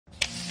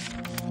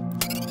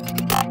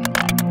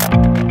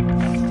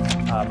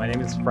My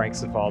name is Frank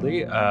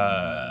Cifaldi.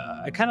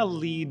 I kind of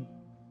lead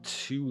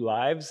two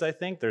lives, I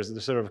think.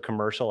 There's sort of a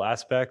commercial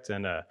aspect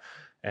and a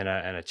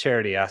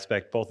charity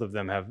aspect. Both of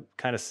them have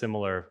kind of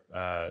similar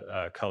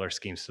color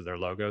schemes to their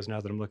logos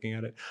now that I'm looking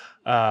at it.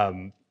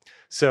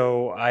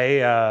 So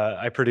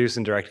I produce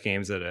and direct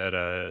games at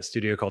a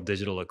studio called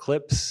Digital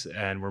Eclipse,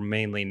 and we're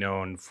mainly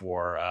known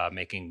for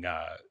making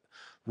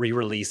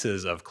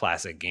re-releases of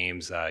classic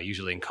games,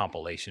 usually in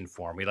compilation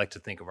form. We like to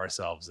think of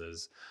ourselves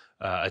as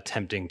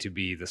attempting to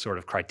be the sort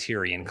of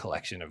criterion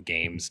collection of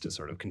games to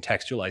sort of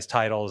contextualize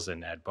titles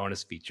and add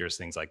bonus features,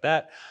 things like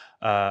that.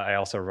 I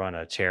also run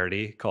a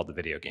charity called the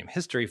Video Game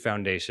History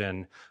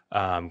Foundation,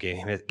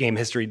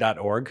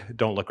 gamehistory.org.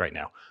 Don't look right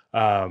now.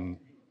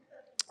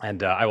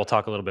 And I will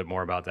talk a little bit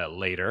more about that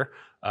later.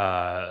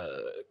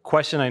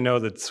 Question I know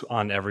that's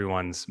on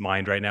everyone's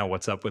mind right now,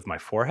 what's up with my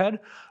forehead?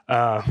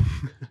 I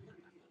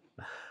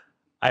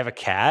have a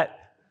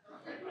cat,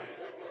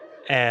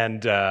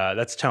 and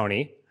that's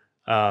Tony.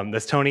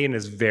 That's Tony in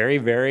his very,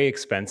 very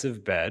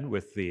expensive bed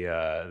with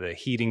the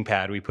heating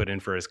pad we put in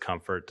for his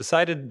comfort.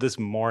 Decided this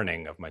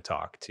morning of my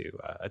talk to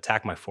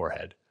attack my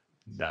forehead.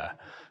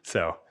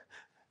 So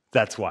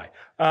that's why.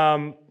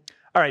 All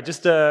right,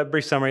 just a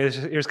brief summary.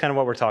 Here's kind of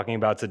what we're talking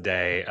about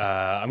today.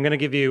 I'm going to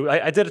give you,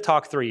 I did a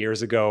talk 3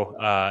 years ago,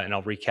 and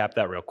I'll recap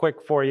that real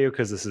quick for you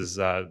because this is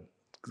a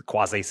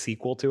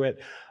quasi-sequel to it.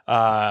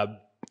 I'm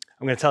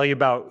going to tell you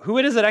about who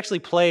it is that actually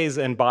plays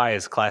and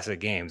buys classic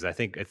games. I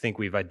think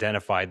we've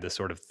identified the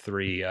sort of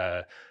three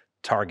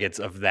targets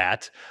of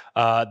that.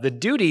 The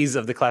duties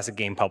of the classic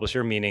game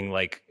publisher, meaning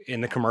like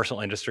in the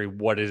commercial industry,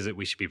 what is it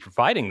we should be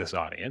providing this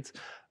audience?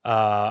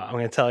 I'm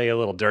going to tell you a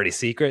little dirty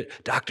secret.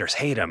 Doctors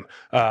hate them.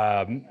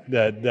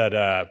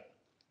 That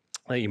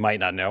you might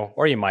not know,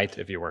 or you might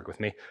if you work with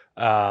me.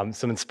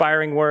 Some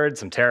inspiring words,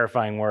 some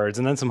terrifying words,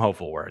 and then some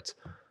hopeful words.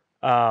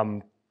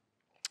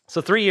 So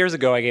 3 years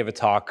ago, I gave a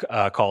talk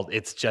called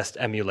 "It's Just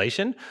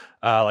Emulation."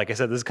 Like I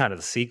said, this is kind of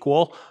the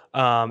sequel.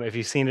 If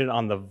you've seen it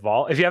on the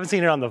Vault, if you haven't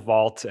seen it on the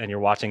Vault, and you're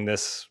watching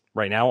this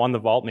right now on the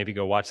Vault, maybe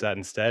go watch that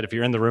instead. If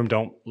you're in the room,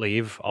 don't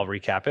leave. I'll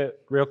recap it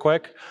real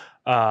quick.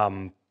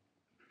 The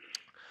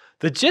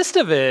gist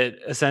of it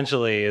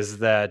essentially is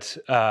that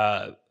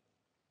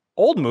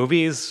old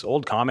movies,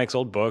 old comics,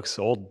 old books,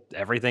 old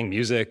everything,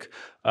 music.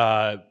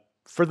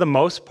 For the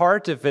most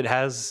part, if it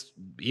has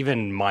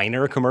even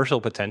minor commercial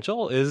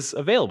potential, is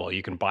available.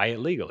 You can buy it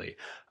legally.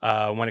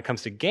 When it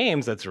comes to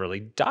games, that's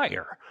really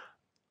dire.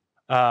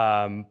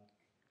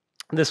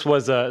 This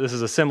is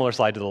a similar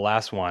slide to the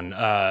last one.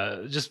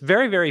 Just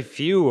very, very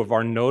few of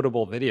our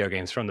notable video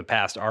games from the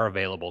past are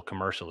available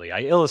commercially.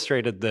 I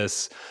illustrated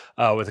this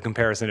with a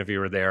comparison if you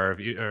were there,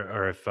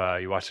 or if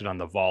you watched it on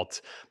the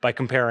Vault, by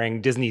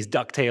comparing Disney's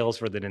DuckTales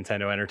for the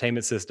Nintendo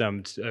Entertainment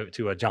System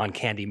to a John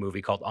Candy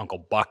movie called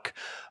Uncle Buck.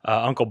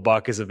 Uncle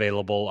Buck is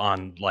available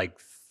on like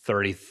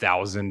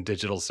 30,000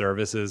 digital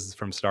services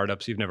from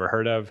startups you've never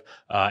heard of,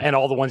 and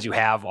all the ones you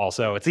have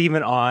also. It's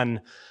even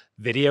on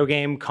video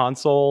game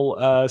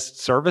console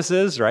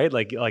services, right?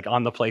 Like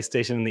on the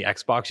PlayStation and the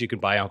Xbox, you could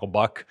buy Uncle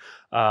Buck.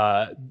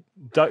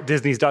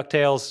 Disney's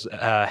DuckTales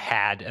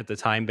had at the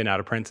time been out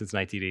of print since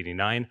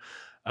 1989.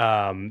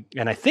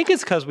 And I think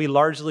it's because we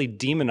largely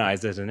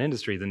demonized as an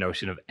industry the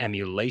notion of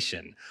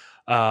emulation.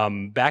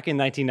 Back in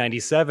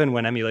 1997,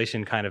 when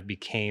emulation kind of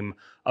became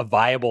a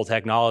viable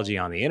technology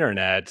on the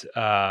internet,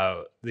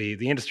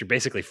 the industry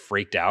basically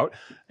freaked out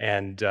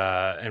and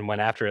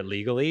went after it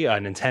legally.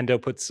 Nintendo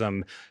put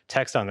some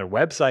text on their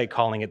website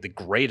calling it the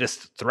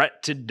greatest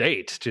threat to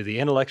date to the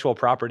intellectual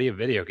property of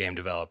video game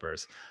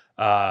developers.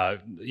 A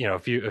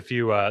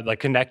few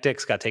like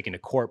Connectix got taken to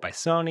court by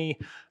Sony.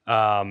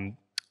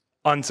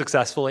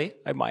 Unsuccessfully,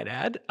 I might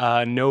add.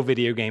 No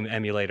video game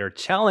emulator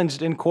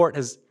challenged in court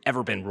has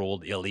ever been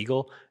ruled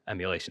illegal.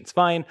 Emulation's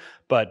fine.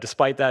 But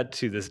despite that,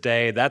 to this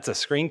day, that's a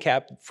screen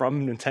cap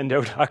from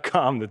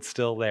Nintendo.com that's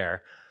still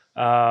there.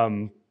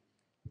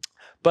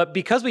 But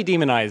because we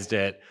demonized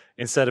it,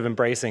 instead of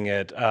embracing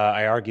it,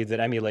 I argued that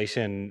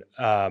emulation,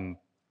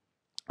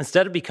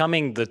 instead of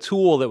becoming the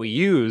tool that we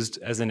used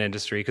as an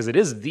industry, because it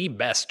is the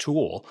best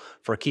tool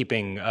for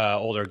keeping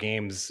older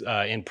games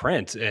in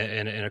print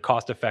in a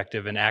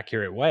cost-effective and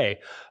accurate way,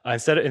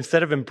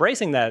 instead of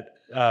embracing that,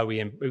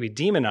 we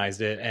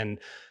demonized it,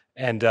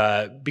 and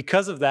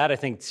because of that, I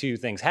think two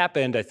things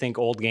happened. I think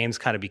old games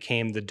kind of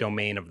became the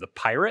domain of the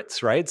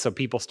pirates, right? So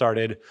people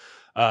started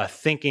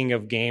thinking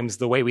of games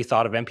the way we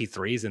thought of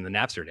MP3s in the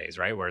Napster days,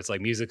 right? Where it's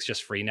like music's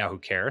just free now, who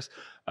cares?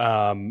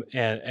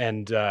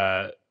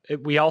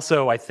 We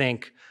also, I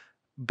think,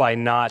 by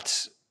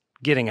not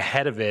getting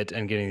ahead of it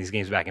and getting these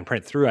games back in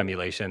print through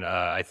emulation,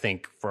 I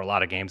think for a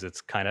lot of games it's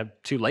kind of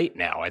too late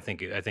now. I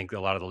think a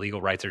lot of the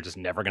legal rights are just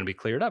never going to be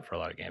cleared up for a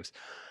lot of games.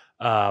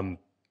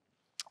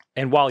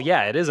 And while,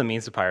 yeah, it is a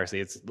means to piracy,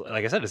 it's,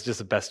 like I said, it's just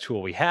the best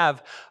tool we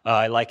have.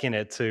 I liken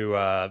it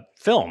to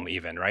film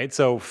even, right?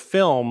 So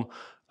film,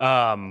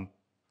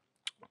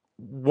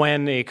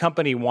 when a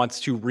company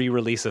wants to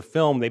re-release a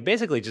film, they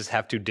basically just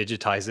have to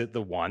digitize it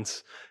the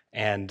once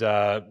And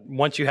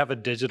once you have a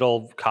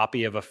digital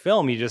copy of a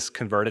film, you just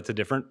convert it to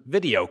different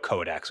video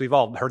codecs. We've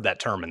all heard that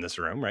term in this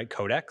room, right?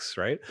 Codecs,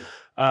 right?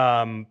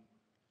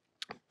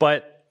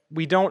 But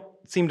we don't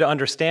seem to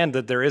understand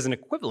that there is an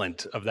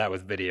equivalent of that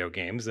with video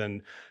games.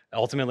 And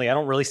ultimately, I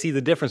don't really see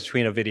the difference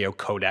between a video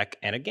codec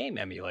and a game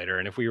emulator.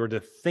 And if we were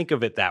to think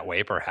of it that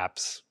way,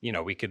 perhaps,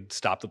 we could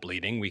stop the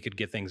bleeding. We could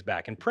get things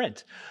back in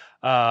print.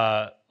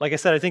 Like I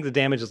said, I think the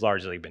damage has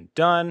largely been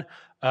done.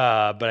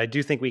 But I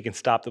do think we can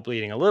stop the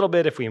bleeding a little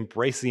bit if we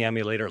embrace the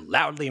emulator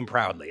loudly and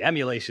proudly.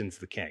 Emulation's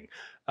the king.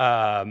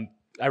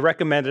 I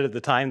recommended at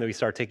the time that we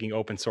start taking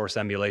open source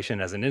emulation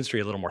as an industry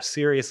a little more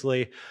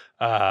seriously.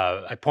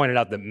 I pointed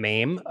out that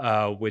MAME,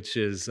 which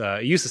is,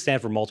 it used to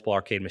stand for Multiple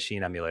Arcade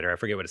Machine Emulator. I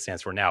forget what it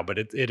stands for now, but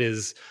it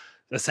is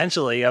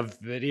essentially a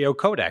video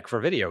codec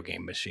for video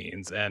game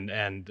machines.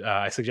 And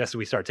I suggested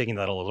we start taking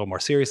that a little more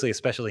seriously,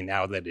 especially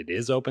now that it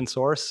is open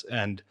source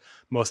and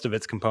most of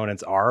its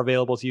components are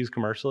available to use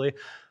commercially.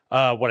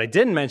 What I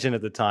didn't mention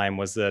at the time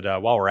was that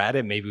while we're at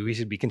it, maybe we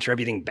should be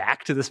contributing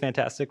back to this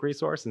fantastic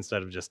resource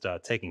instead of just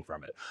taking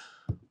from it.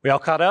 We all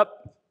caught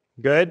up?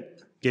 Good?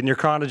 Getting your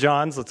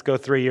chronojohns. Let's go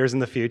 3 years in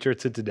the future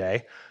to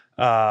today.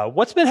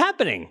 What's been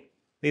happening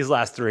these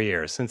last 3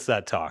 years since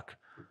that talk?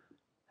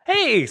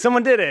 Hey,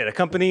 someone did it. A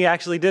company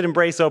actually did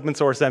embrace open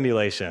source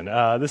emulation.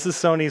 This is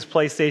Sony's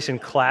PlayStation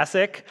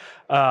Classic.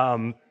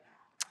 I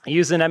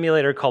used an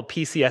emulator called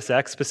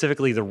PCSX,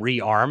 specifically the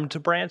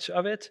rearmed branch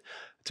of it.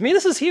 To me,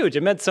 this is huge.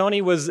 It meant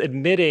Sony was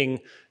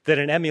admitting that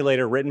an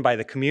emulator written by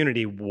the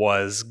community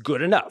was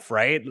good enough,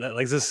 right?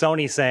 Like this is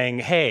Sony saying,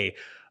 hey,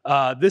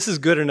 this is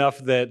good enough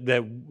that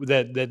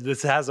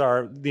this has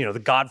our,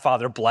 the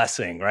Godfather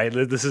blessing, right?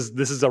 This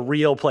is a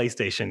real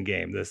PlayStation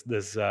game,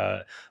 this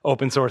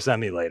open source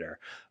emulator.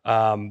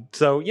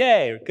 So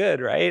yay,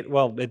 good, right?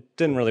 Well, it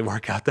didn't really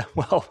work out that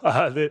well.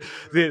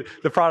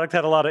 The product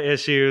had a lot of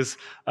issues.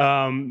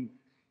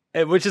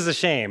 Which is a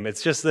shame.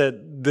 It's just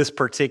that this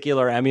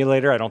particular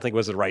emulator, I don't think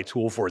was the right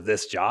tool for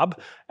this job.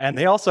 And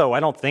they also, I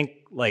don't think,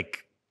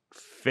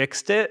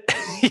 fixed it,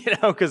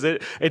 because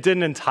it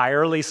didn't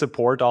entirely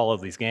support all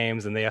of these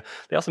games. And they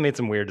also made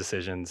some weird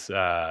decisions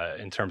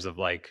in terms of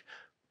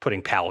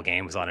putting PAL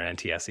games on an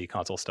NTSC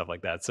console, stuff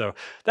like that. So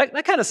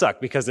that kind of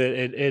sucked because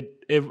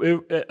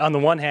it on the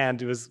one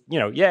hand, it was,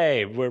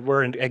 yay,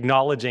 we're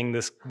acknowledging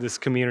this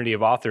community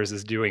of authors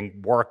is doing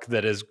work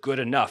that is good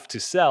enough to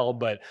sell,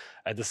 but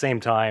at the same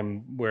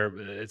time, where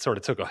it sort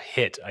of took a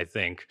hit, I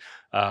think,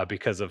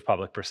 because of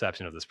public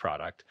perception of this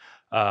product.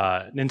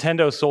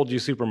 Nintendo sold you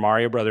Super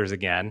Mario Brothers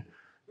again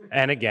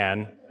and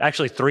again,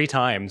 actually 3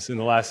 times in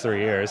the last 3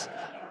 years.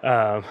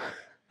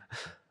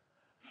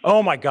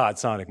 Oh my God,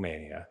 Sonic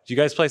Mania. Did you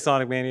guys play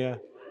Sonic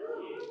Mania?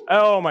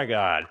 Oh my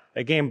God,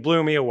 that game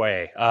blew me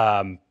away.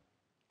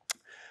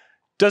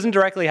 Doesn't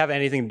directly have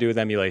anything to do with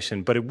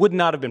emulation, but it would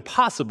not have been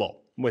possible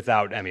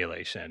without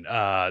emulation.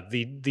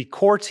 The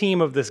core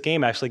team of this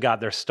game actually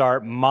got their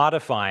start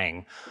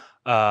modifying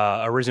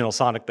original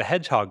Sonic the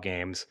Hedgehog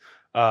games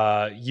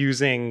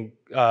using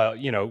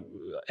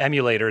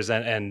emulators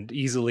and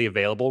easily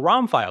available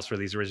ROM files for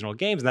these original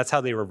games, and that's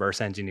how they reverse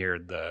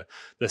engineered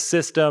the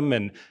system,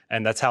 and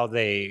that's how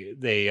they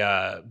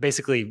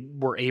basically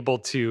were able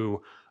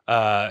to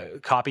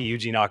copy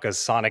Yuji Naka's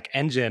Sonic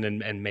engine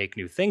and make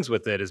new things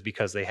with it, is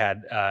because they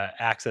had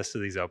access to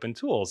these open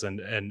tools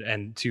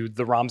and to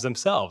the ROMs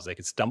themselves. They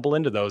could stumble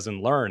into those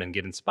and learn and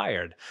get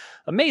inspired.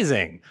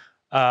 Amazing.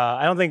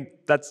 I don't think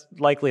that's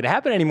likely to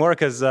happen anymore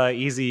because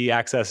easy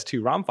access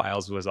to ROM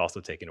files was also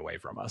taken away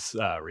from us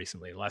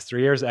recently in the last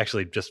 3 years,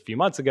 actually just a few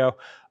months ago.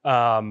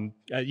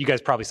 You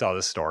guys probably saw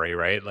this story,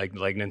 right? Like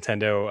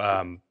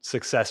Nintendo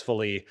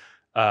successfully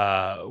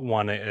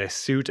won a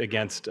suit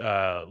against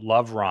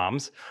Love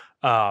ROMs.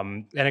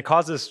 And it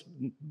caused this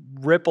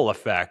ripple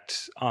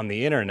effect on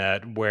the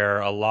internet where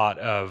a lot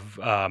of...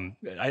 I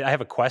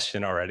have a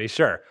question already,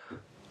 sure.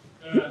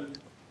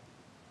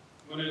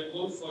 When it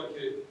looks like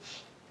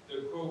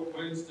the quote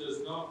wins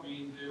does not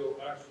mean they'll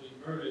actually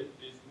earn it.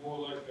 It's more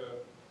like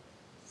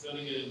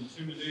sending an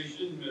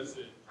intimidation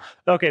message.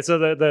 Okay, so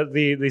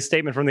the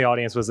statement from the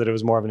audience was that it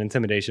was more of an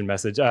intimidation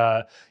message.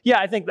 Yeah,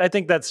 I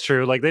think that's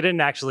true. Like, they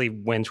didn't actually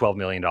win $12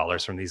 million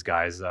from these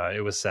guys.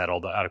 It was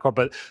settled out of court.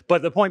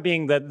 But the point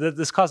being that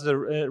this caused a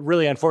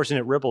really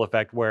unfortunate ripple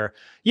effect where,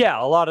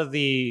 yeah, a lot of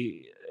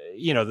the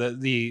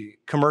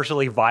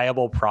commercially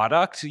viable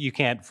product you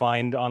can't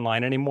find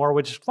online anymore,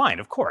 which is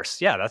fine, of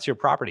course. Yeah, that's your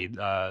property.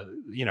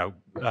 Go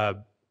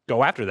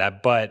after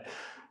that. But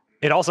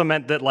it also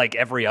meant that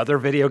every other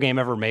video game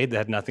ever made that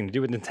had nothing to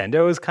do with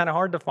Nintendo is kind of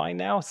hard to find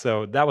now.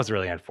 So that was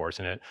really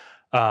unfortunate.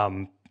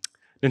 Nintendo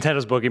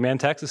Boogeyman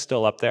text is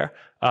still up there.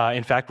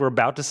 In fact, we're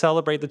about to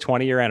celebrate the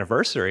 20-year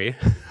anniversary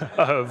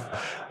of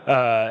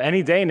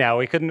any day now.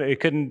 We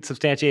couldn't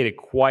substantiate it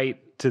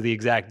quite to the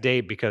exact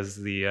date because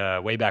the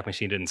Wayback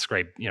Machine didn't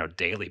scrape,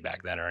 daily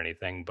back then or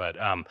anything. But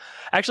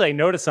actually, I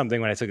noticed something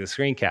when I took the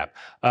screen cap.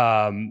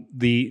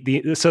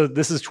 So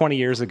this is 20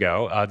 years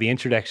ago. The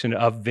introduction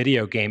of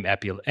video game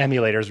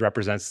emulators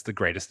represents the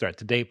greatest threat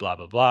to date. Blah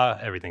blah blah.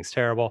 Everything's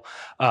terrible.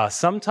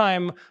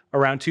 Sometime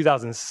around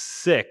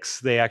 2006,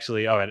 they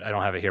actually. Oh, I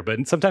don't have it here,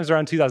 but sometimes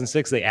around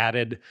 2006, they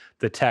added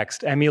the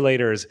text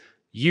emulators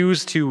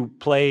used to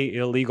play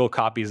illegal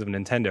copies of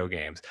Nintendo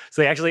games.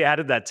 So they actually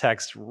added that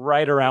text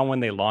right around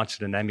when they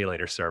launched an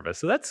emulator service.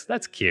 So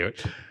that's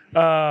cute.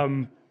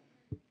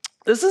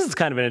 This is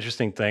kind of an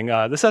interesting thing.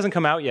 This hasn't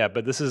come out yet,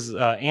 but this is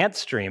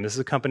Antstream. This is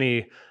a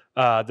company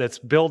that's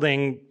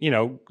building,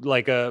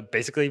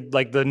 basically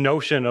like the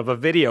notion of a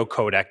video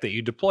codec that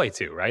you deploy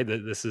to, right?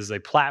 This is a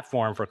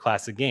platform for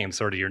classic games,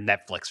 sort of your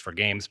Netflix for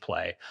games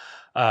play.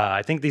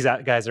 I think these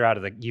guys are out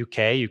of the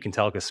UK. You can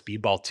tell because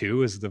Speedball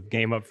 2 is the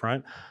game up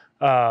front.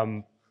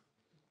 And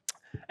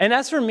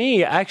as for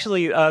me,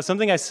 actually,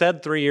 something I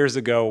said 3 years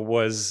ago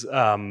was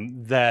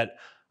that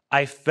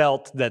I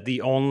felt that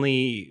the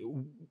only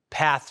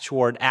path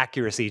toward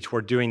accuracy,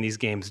 toward doing these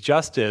games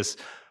justice,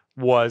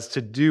 was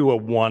to do a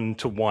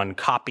one-to-one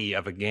copy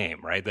of a game,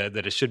 right? That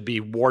it should be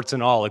warts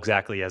and all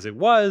exactly as it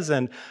was.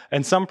 And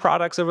some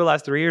products over the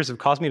last 3 years have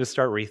caused me to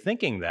start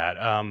rethinking that.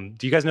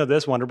 Do you guys know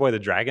this, Wonder Boy: The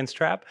Dragon's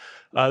Trap?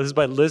 This is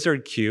by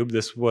Lizard Cube.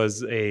 This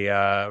was a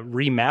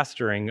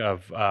remastering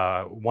of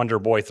Wonder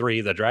Boy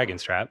 3: The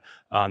Dragon's Trap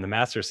on the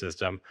Master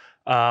System.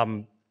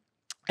 And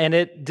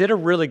it did a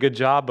really good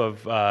job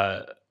of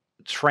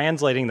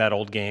translating that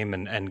old game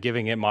and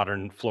giving it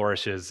modern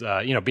flourishes,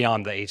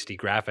 beyond the HD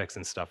graphics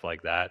and stuff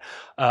like that.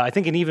 I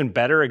think an even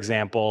better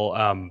example,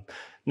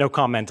 no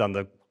comment on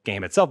the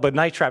game itself, but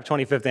Night Trap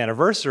 25th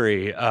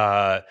Anniversary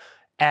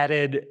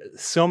added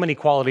so many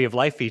quality of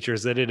life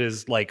features that it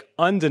is like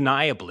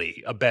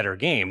undeniably a better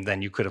game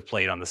than you could have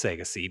played on the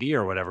Sega CD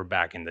or whatever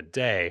back in the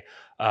day.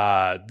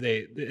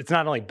 It's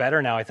not only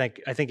better now, I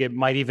think it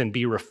might even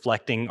be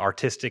reflecting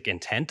artistic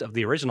intent of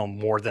the original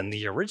more than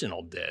the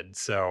original did.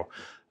 So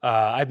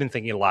I've been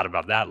thinking a lot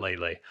about that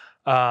lately.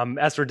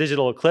 As for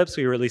Digital Eclipse,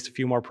 we released a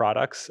few more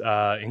products,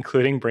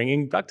 including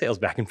bringing DuckTales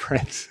back in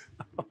print.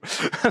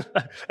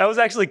 That was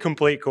actually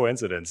complete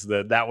coincidence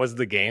that was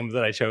the game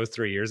that I chose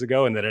 3 years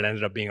ago and that it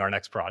ended up being our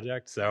next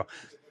project. So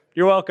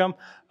you're welcome.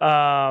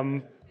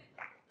 Thank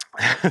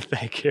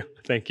you.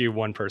 Thank you,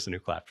 one person who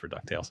clapped for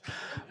DuckTales.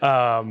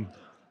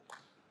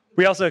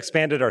 We also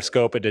expanded our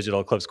scope at Digital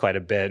Eclipse quite a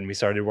bit, and we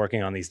started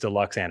working on these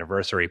deluxe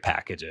anniversary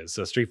packages.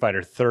 So Street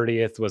Fighter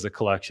 30th was a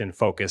collection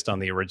focused on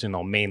the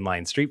original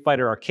mainline Street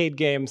Fighter arcade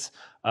games.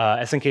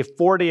 SNK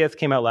 40th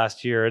came out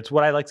last year. It's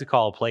what I like to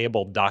call a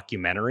playable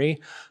documentary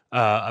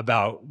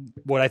about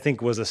what I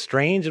think was a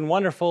strange and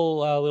wonderful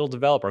little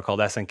developer called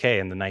SNK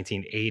in the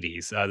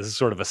 1980s. This is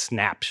sort of a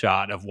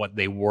snapshot of what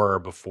they were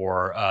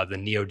before the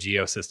Neo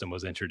Geo system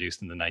was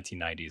introduced in the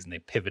 1990s, and they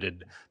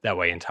pivoted that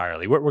way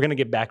entirely. We're going to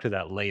get back to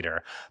that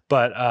later.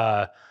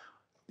 But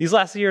these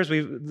last 3 years,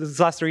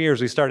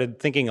 we started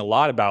thinking a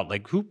lot about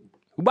like who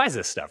buys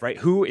this stuff, right?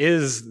 Who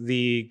is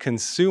the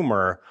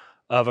consumer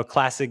of a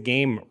classic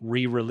game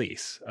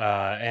re-release?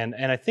 And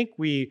I think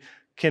we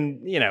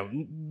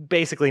can,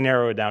 basically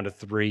narrow it down to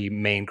three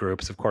main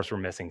groups. Of course, we're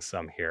missing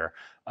some here.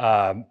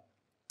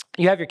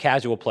 You have your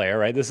casual player,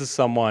 right? This is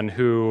someone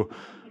who,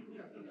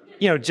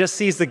 just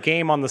sees the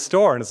game on the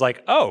store and is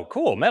like, oh,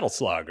 cool, Metal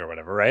Slug or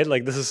whatever, right?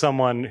 Like this is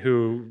someone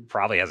who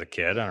probably has a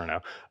kid, I don't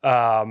know.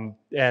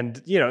 And,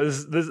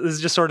 this is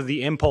just sort of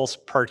the impulse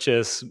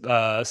purchase,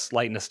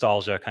 slight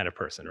nostalgia kind of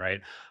person,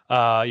 right?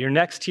 Your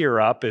next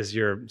tier up is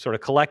your sort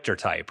of collector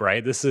type,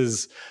 right? This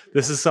is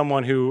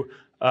someone who,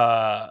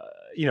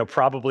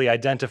 probably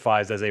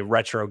identifies as a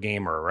retro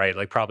gamer, right?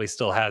 Like probably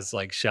still has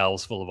like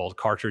shelves full of old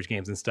cartridge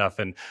games and stuff.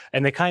 And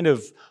they kind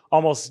of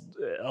almost,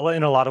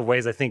 in a lot of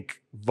ways, I think,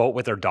 vote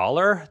with their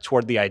dollar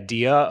toward the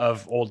idea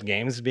of old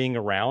games being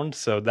around.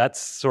 So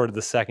that's sort of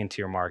the second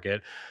tier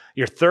market.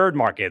 Your third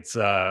market's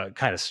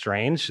kind of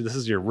strange. This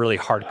is your really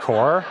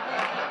hardcore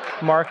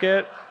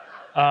market.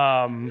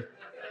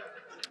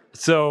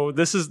 So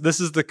this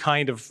is the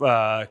kind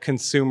of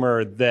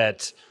consumer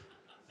that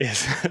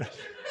is...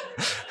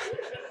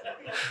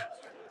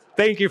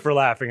 Thank you for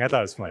laughing. I thought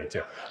it was funny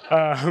too.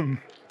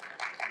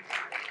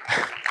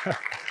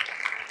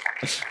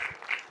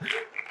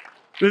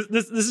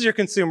 This is your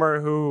consumer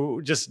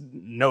who just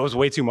knows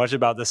way too much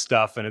about this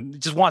stuff and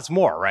just wants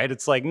more, right?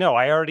 It's like, no,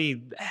 I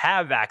already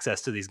have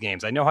access to these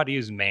games. I know how to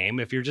use MAME.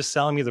 If you're just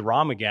selling me the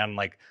ROM again,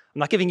 like I'm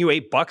not giving you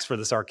 $8 for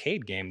this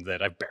arcade game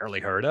that I've barely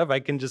heard of. I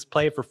can just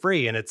play it for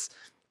free, and it's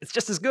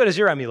just as good as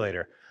your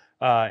emulator.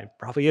 It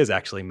probably is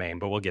actually MAME,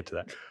 but we'll get to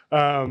that.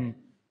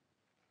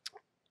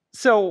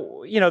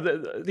 So,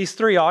 these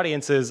three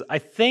audiences, I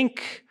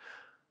think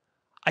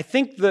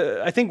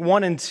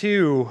 1 and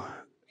 2,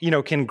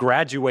 can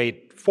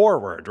graduate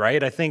forward,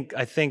 right? I think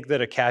that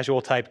a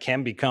casual type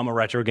can become a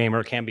retro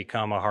gamer, can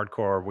become a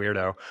hardcore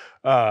weirdo,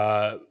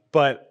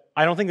 but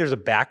I don't think there's a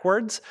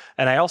backwards.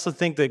 And I also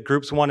think that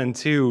groups 1 and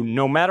 2,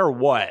 no matter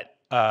what,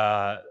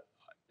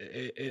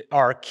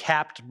 are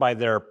capped by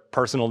their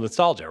personal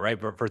nostalgia, right?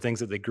 For things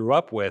that they grew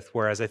up with.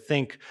 Whereas I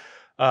think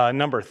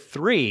number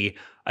three,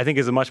 I think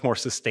is a much more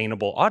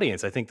sustainable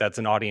audience. I think that's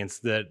an audience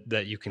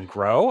that you can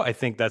grow. I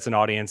think that's an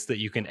audience that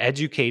you can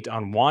educate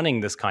on wanting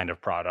this kind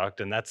of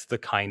product, and that's the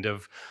kind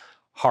of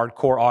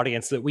hardcore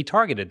audience that we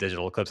target at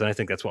Digital Eclipse. And I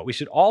think that's what we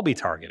should all be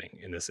targeting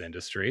in this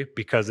industry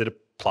because it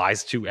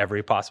applies to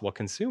every possible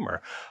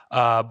consumer.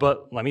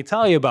 But let me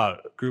tell you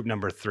about group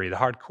number three, the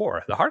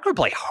hardcore. The hardcore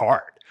play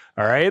hard.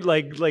 All right,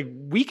 like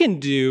we can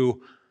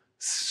do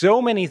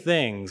so many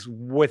things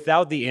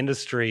without the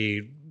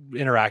industry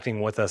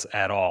interacting with us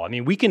at all. I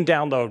mean, we can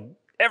download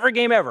every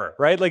game ever,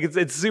 right? Like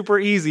it's super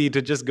easy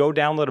to just go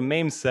download a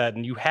MAME set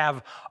and you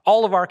have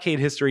all of arcade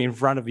history in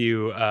front of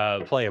you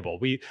playable.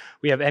 We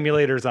have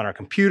emulators on our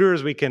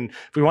computers. We can,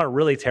 if we want a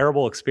really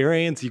terrible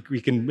experience, we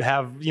can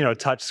have, you know,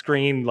 touch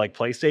screen like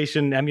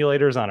PlayStation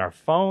emulators on our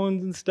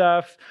phones and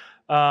stuff.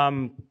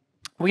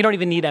 We don't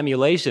even need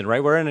emulation,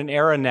 right? We're in an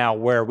era now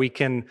where we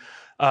can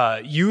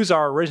use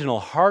our original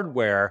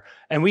hardware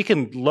and we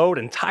can load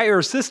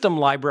entire system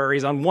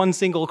libraries on one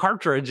single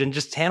cartridge and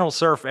just channel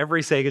surf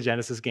every Sega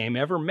Genesis game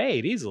ever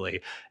made easily.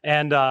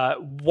 And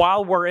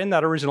while we're in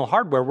that original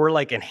hardware, we're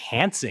like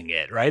enhancing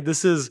it, right?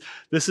 This is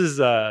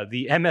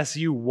the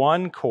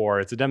MSU1 core.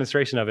 It's a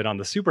demonstration of it on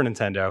the Super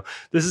Nintendo.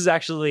 This is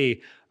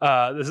actually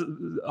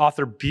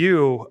author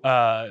Bew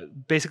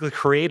basically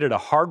created a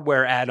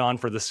hardware add-on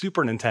for the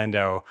Super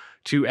Nintendo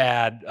to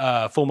add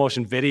full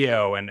motion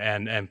video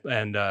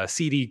and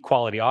CD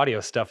quality audio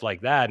stuff like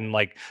that. And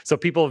like, so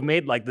people have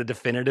made like the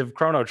definitive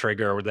Chrono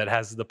Trigger that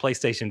has the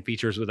PlayStation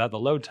features without the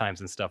load times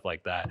and stuff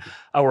like that.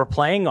 We're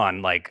playing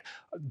on like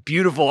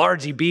beautiful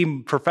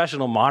RGB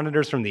professional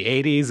monitors from the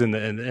 80s and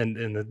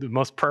the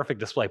most perfect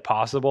display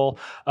possible.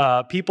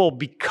 People,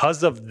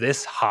 because of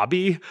this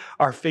hobby,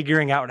 are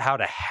figuring out how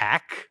to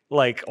hack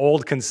like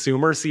old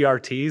consumer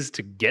CRTs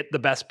to get the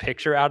best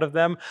picture out of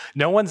them.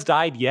 No one's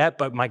died yet,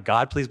 but my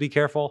God, please be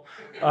careful.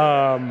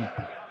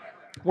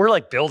 We're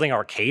like building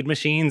arcade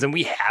machines, and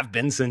we have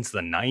been since the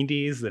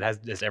 90s that has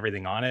just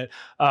everything on it.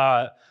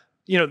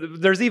 You know,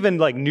 there's even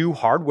like new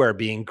hardware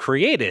being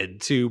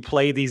created to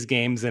play these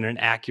games in an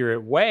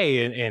accurate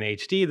way in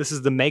HD. This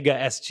is the Mega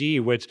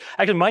SG, which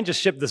actually mine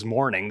just shipped this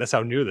morning. That's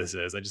how new this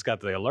is. I just got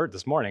the alert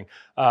this morning.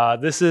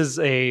 This is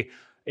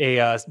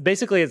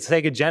basically it's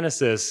Sega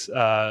Genesis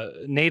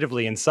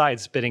natively inside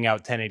spitting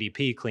out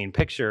 1080p clean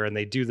picture, and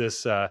they do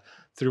this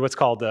through what's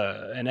called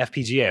an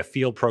FPGA, a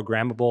field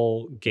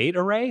programmable gate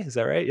array. Is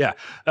that right? Yeah.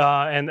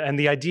 And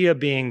the idea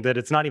being that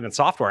it's not even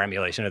software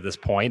emulation at this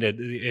point.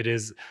 It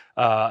is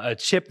a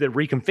chip that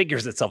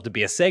reconfigures itself to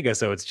be a Sega,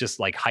 so it's just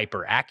like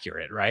hyper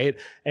accurate, right?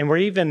 And we're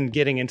even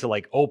getting into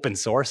like open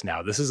source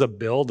now. This is a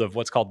build of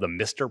what's called the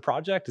Mister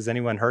project. Has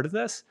anyone heard of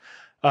this?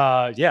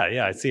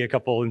 Yeah, I see a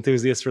couple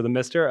enthusiasts for the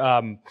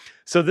Mister.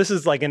 So this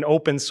is like an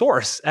open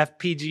source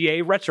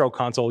FPGA retro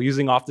console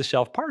using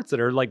off-the-shelf parts that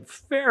are like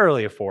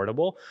fairly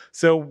affordable.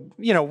 So,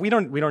 you know, we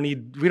don't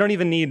need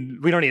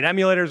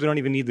emulators. We don't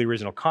even need the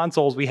original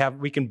consoles. We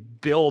can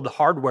build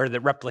hardware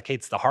that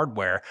replicates the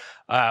hardware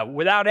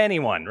without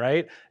anyone,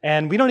 right?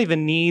 And we don't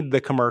even need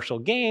the commercial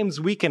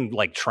games. We can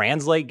like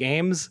translate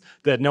games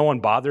that no one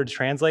bothered to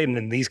translate, and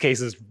in these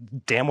cases,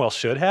 damn well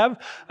should have.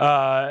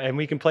 And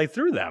we can play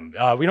through them.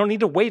 We don't need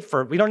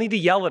to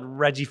yell at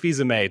Reggie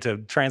Fils-Aimé to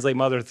translate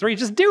Mother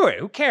 3. Just do it.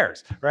 Who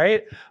cares,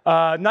 right?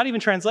 Not even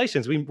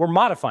translations. We're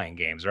modifying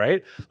games,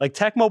 right? Like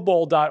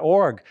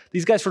TecmoBowl.org.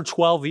 These guys for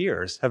 12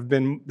 years have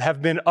been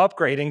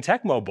upgrading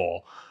Tecmo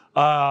Bowl.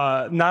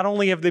 Not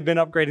only have they been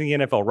upgrading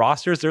the NFL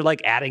rosters, they're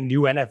like adding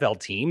new NFL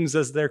teams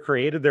as they're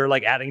created. They're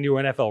like adding new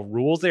NFL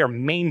rules. They are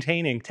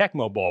maintaining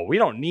Tecmo Bowl. We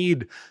don't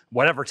need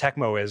whatever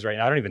Tecmo is right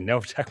now. I don't even know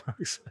if Tecmo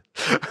exists.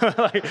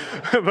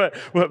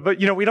 but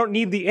you know, we don't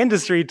need the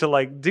industry to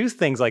like do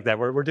things like that.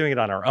 We're doing it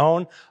on our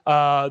own.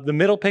 The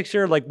middle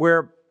picture, like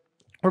we're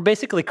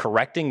basically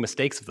correcting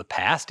mistakes of the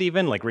past,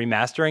 even like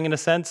remastering in a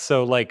sense.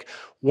 So like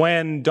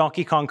when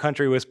Donkey Kong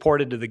Country was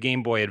ported to the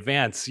Game Boy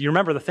Advance, you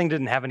remember the thing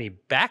didn't have any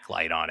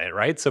backlight on it,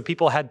 right? So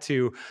people had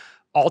to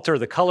alter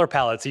the color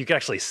palette so you could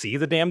actually see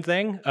the damn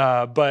thing.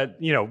 But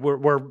you know,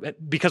 we're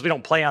because we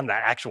don't play on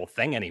that actual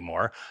thing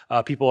anymore.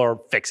 People are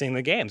fixing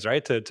the games,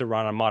 right, to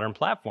run on modern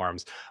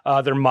platforms.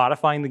 They're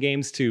modifying the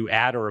games to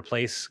add or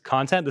replace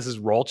content. This is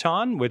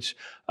Rolchon, which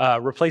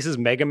replaces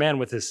Mega Man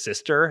with his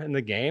sister in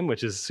the game,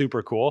 which is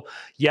super cool.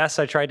 Yes,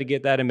 I tried to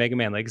get that in Mega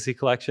Man Legacy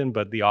Collection,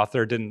 but the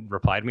author didn't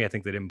reply to me. I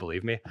think they didn't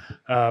believe me.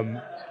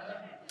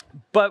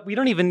 But we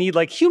don't even need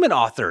like human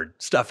authored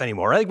stuff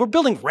anymore, right? Like, we're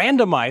building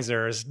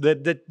randomizers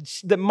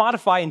that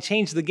modify and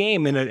change the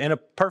game in a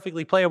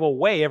perfectly playable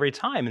way every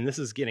time, and this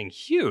is getting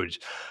huge.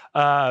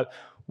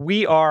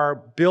 We are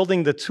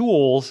building the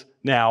tools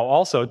now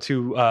also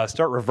to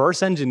start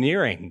reverse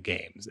engineering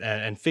games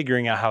and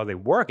figuring out how they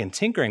work and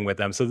tinkering with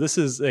them. So this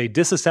is a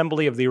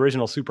disassembly of the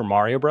original Super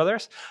Mario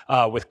Brothers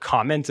with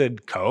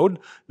commented code,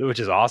 which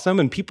is awesome.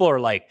 And people are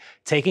like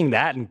taking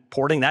that and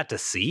porting that to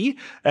C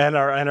and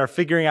are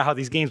figuring out how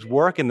these games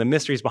work and the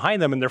mysteries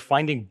behind them. And they're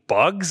finding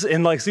bugs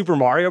in like Super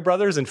Mario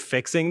Brothers and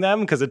fixing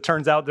them, because it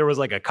turns out there was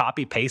like a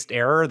copy paste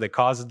error that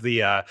caused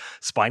the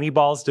spiny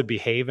balls to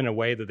behave in a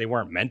way that they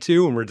weren't meant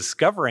to. And we're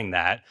discovering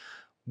that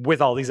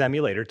with all these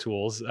emulator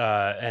tools.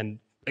 And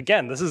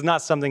again, this is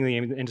not something the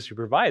industry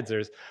provides.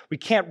 We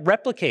can't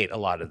replicate a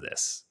lot of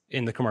this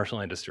in the commercial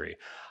industry.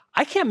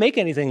 I can't make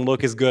anything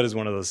look as good as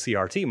one of those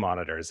CRT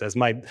monitors, as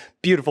my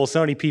beautiful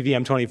Sony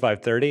PVM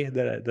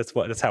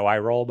 2530. That's how I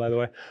roll, by the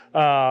way.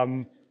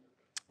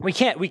 We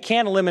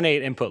can't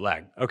eliminate input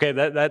lag. Okay,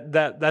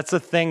 that's a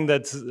thing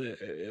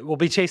we'll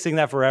be chasing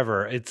that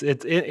forever. It's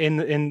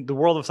in the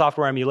world of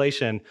software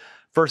emulation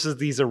versus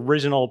these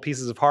original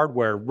pieces of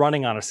hardware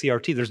running on a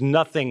CRT. There's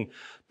nothing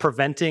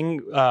preventing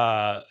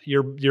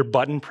your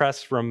button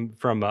press from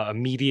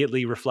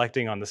immediately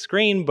reflecting on the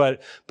screen,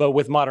 but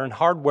with modern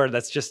hardware,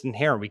 that's just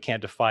inherent. We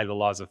can't defy the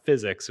laws of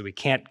physics, so we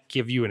can't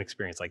give you an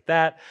experience like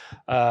that.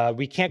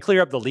 We can't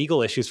clear up the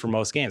legal issues for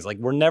most games. Like,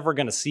 we're never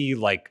going to see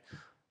like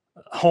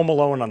Home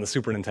Alone on the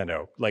Super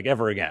Nintendo like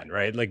ever again,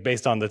 right? Like,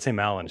 based on the Tim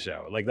Allen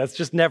show. Like, that's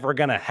just never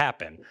going to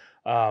happen.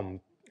 I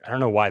don't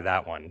know why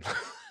that one.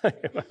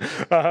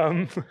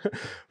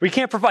 We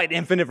can't provide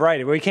infinite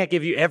variety. We can't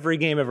give you every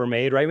game ever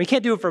made, right? We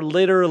can't do it for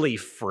literally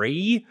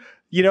free,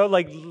 you know,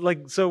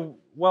 so,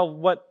 well,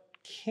 what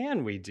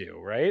can we do,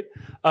 right?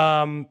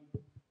 I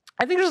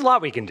think there's a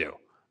lot we can do.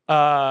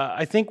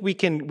 I think we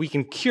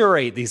can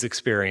curate these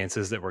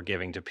experiences that we're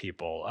giving to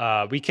people.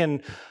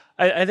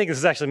 I think this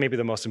is actually maybe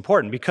the most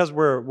important, because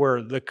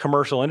we're the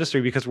commercial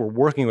industry, because we're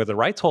working with the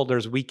rights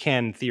holders. We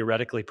can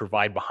theoretically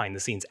provide behind the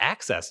scenes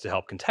access to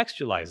help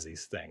contextualize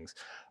these things,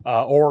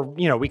 or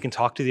we can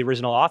talk to the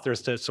original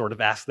authors to sort of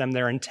ask them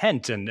their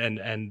intent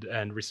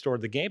and restore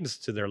the games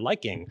to their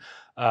liking.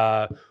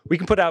 We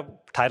can put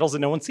out titles that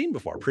no one's seen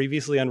before,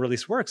 previously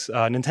unreleased works.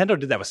 Nintendo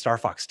did that with Star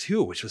Fox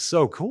 2, which was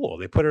so cool.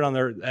 They put it on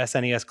their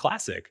SNES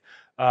Classic.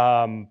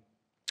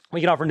 We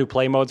can offer new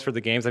play modes for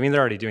the games. I mean,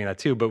 they're already doing that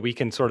too, but we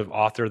can sort of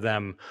author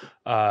them,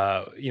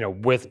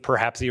 with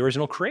perhaps the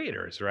original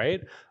creators,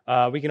 right?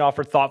 We can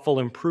offer thoughtful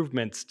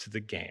improvements to the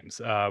games.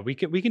 We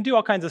can do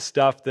all kinds of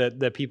stuff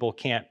that people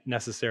can't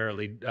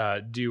necessarily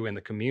do in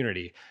the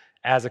community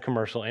as a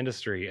commercial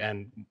industry.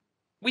 And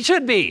we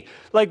should be.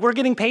 Like, we're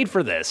getting paid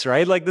for this,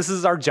 right? Like, this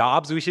is our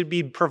jobs. We should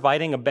be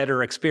providing a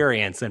better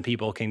experience than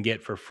people can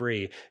get for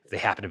free if they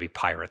happen to be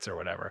pirates or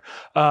whatever.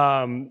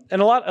 And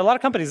a lot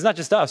of companies, not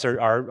just us,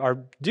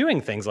 are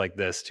doing things like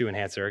this to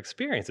enhance their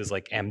experiences,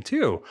 like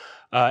M2.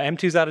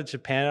 M2's out of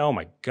Japan. Oh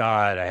my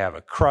God, I have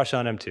a crush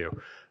on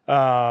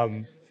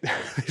M2.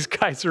 These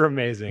guys are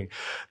amazing.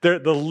 The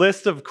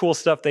list of cool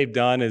stuff they've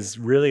done is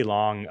really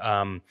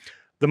long.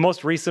 The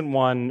most recent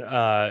one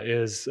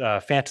is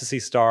Phantasy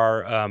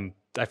Star.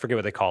 I forget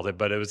what they called it,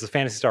 but it was the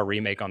Phantasy Star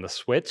remake on the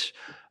Switch.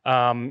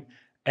 And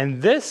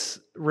this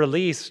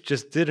release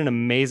just did an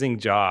amazing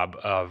job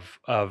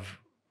of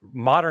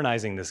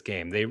modernizing this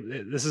game.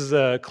 This is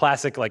a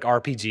classic like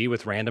RPG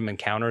with random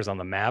encounters on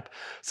the map.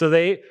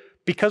 So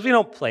because we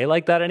don't play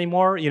like that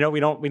anymore, we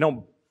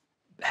don't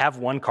have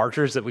one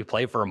cartridge that we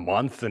play for a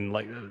month, and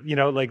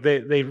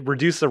they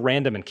reduce the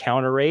random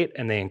encounter rate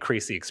and they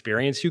increase the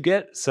experience you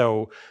get.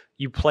 So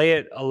you play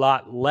it a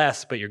lot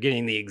less, but you're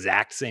getting the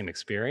exact same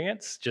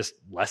experience, just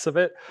less of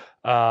it.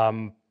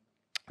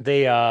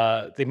 They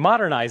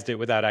modernized it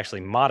without actually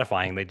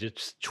modifying. They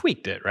just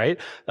tweaked it, right?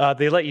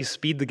 They let you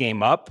speed the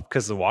game up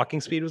because the walking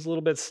speed was a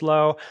little bit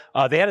slow.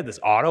 They added this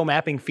auto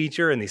mapping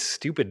feature in these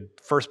stupid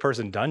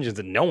first-person dungeons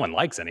that no one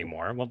likes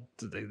anymore. Well,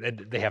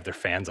 they have their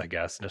fans, I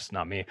guess, just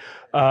not me.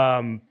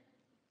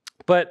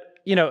 But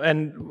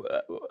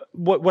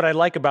what I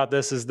like about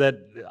this is that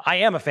I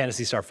am a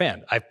Phantasy Star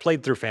fan. I've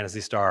played through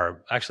Phantasy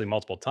Star actually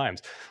multiple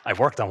times. I've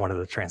worked on one of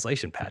the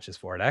translation patches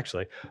for it,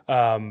 actually.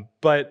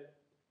 But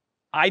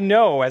I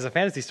know, as a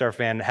Phantasy Star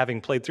fan,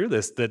 having played through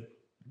this, that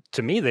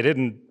to me, they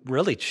didn't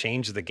really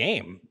change the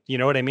game. You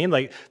know what I mean?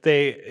 Like,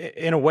 they,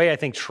 in a way, I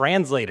think,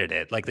 translated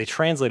it. Like, they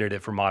translated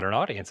it for modern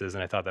audiences,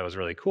 and I thought that was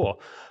really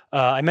cool.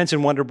 I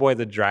mentioned Wonder Boy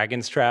the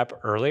Dragon's Trap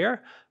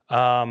earlier.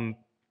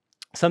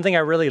 Something I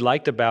really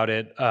liked about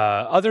it,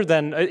 other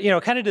than,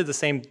 kind of did the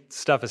same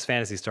stuff as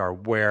Phantasy Star,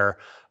 where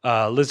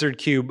Lizard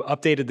Cube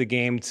updated the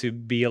game to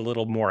be a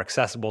little more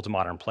accessible to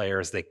modern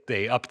players.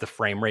 They upped the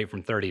frame rate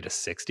from 30 to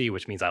 60,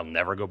 which means I'll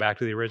never go back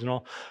to the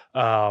original.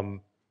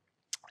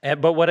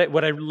 But what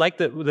I like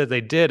that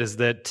they did is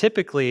that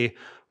typically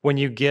when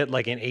you get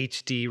like an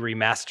HD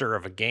remaster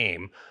of a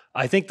game,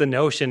 I think the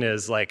notion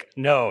is like,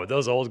 no,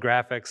 those old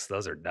graphics,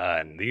 those are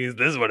done. This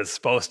is what it's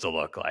supposed to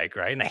look like,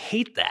 right? And I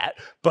hate that.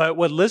 But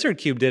what Lizard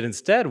Cube did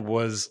instead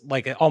was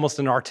like almost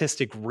an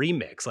artistic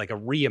remix, like a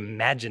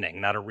reimagining,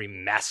 not a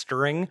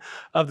remastering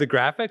of the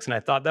graphics. And I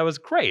thought that was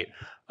great.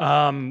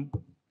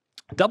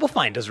 Double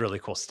Fine does really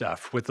cool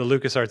stuff with the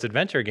LucasArts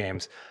adventure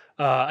games.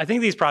 I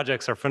think these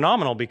projects are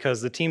phenomenal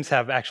because the teams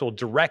have actual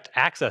direct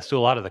access to a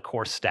lot of the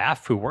core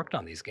staff who worked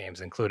on these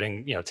games,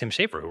 including Tim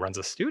Schafer, who runs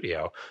a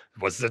studio,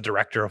 was the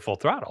director of Full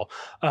Throttle.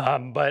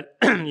 But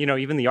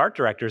even the art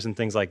directors and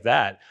things like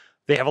that,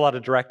 they have a lot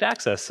of direct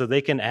access, so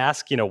they can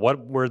ask,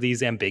 what were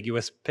these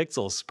ambiguous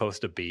pixels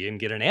supposed to be, and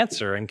get an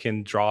answer, and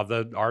can draw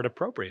the art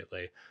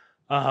appropriately.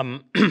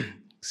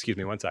 Excuse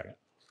me, one second.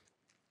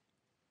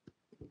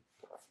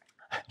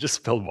 Just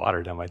spilled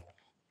water down my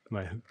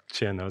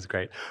chin. That was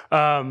great.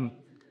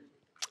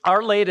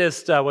 Our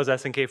latest was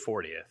SNK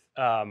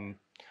 40th.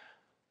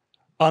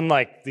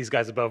 Unlike these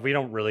guys above, we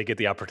don't really get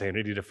the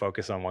opportunity to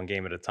focus on one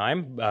game at a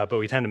time, but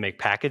we tend to make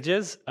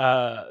packages.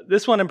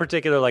 This one in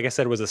particular, like I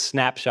said, was a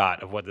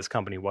snapshot of what this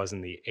company was in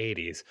the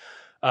 80s.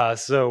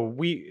 So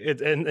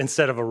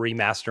instead of a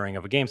remastering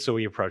of a game, so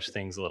we approach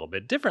things a little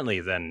bit differently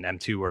than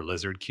M2 or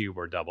Lizard Cube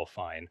or Double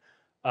Fine.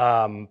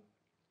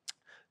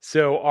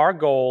 So our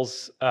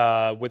goals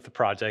with the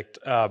project,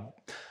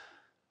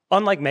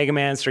 unlike Mega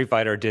Man, Street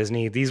Fighter, or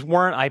Disney, these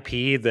weren't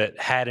IP that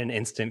had an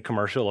instant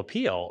commercial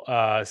appeal.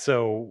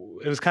 So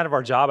it was kind of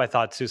our job, I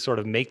thought, to sort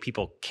of make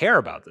people care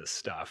about this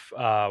stuff,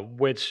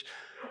 which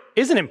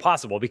isn't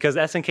impossible because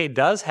SNK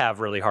does have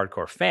really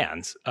hardcore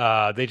fans.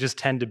 They just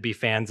tend to be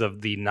fans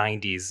of the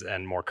 90s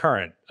and more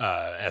current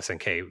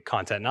SNK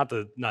content, not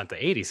the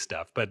 80s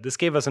stuff. But this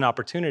gave us an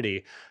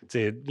opportunity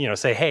to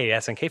say, hey,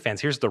 SNK fans,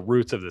 here's the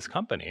roots of this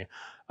company.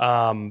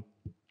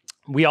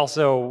 We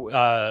also,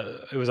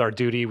 it was our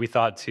duty, we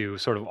thought, to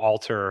sort of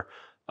alter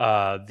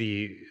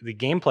the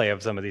gameplay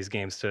of some of these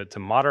games to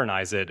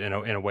modernize it in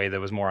a way that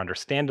was more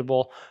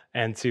understandable,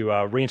 and to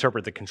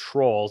reinterpret the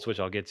controls, which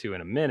I'll get to in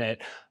a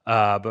minute.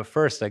 But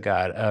first, I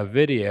got a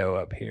video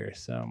up here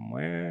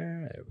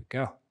somewhere. There we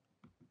go.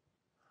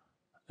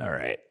 All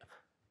right.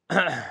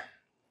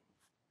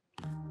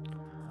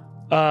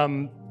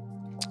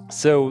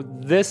 So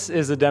this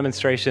is a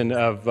demonstration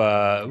of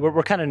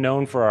we're kind of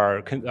known for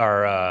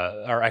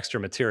our extra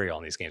material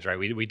in these games, right?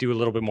 We do a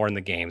little bit more in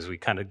the games. We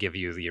kind of give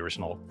you the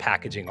original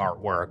packaging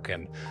artwork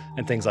and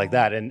things like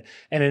that. And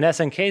in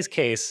SNK's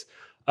case,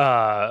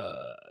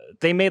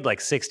 they made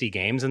like 60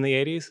 games in the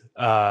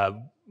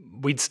 80s.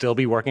 We'd still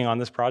be working on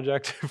this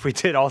project if we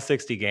did all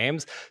 60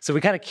 games. So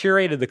we kind of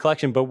curated the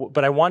collection,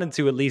 but I wanted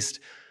to at least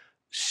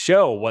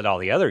show what all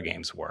the other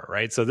games were,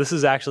 right? So this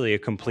is actually a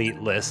complete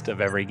list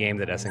of every game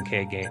that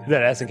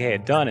SNK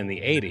had done in the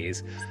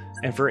 80s.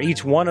 And for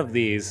each one of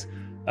these,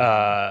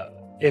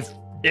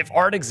 if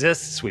art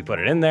exists, we put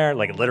it in there,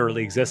 like it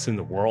literally exists in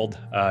the world.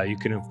 You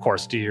can of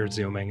course do your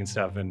zooming and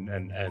stuff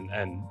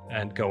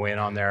and go in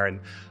on there. And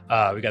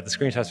we got the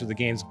screenshots for the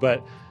games,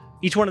 but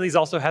each one of these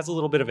also has a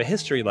little bit of a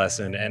history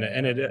lesson, and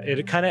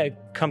it kind of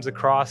comes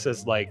across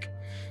as like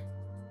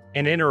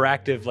an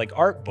interactive like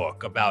art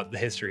book about the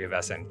history of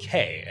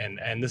SNK.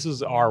 And this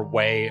is our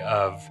way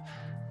of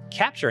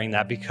capturing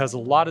that, because a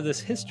lot of this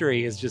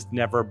history has just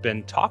never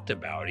been talked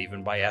about,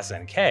 even by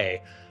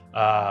SNK.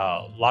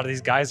 A lot of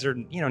these guys are,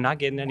 not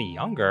getting any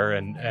younger.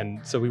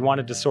 And so we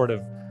wanted to sort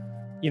of,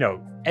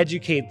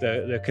 educate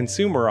the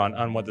consumer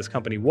on what this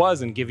company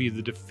was and give you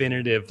the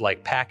definitive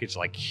like package,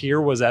 like here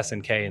was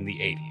SNK in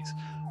the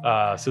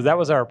 80s. So that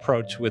was our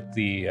approach with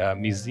the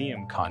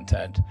museum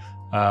content.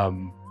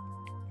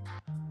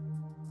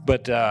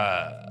 But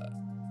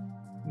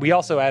we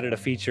also added a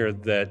feature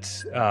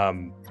that,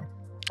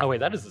 oh wait,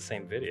 that is the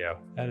same video.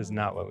 That is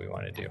not what we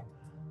want to do.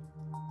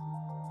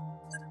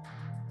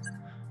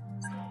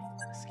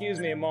 Excuse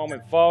me a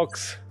moment,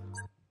 folks.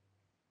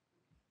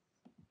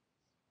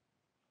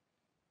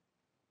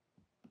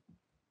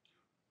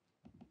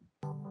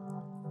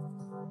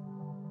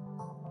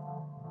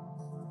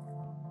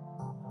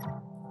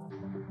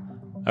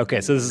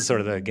 Okay, so this is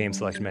sort of the game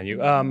selection menu.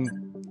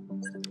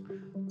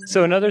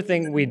 So another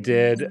thing we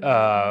did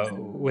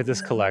with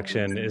this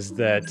collection is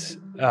that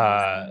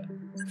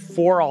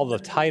for all the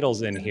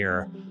titles in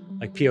here,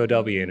 like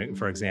POW,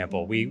 for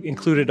example, we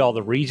included all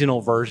the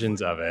regional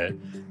versions of it,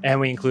 and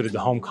we included the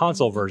home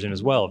console version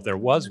as well, if there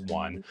was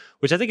one,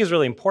 which I think is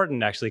really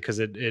important, actually, because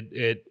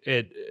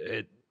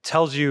it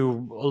tells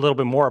you a little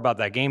bit more about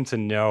that game to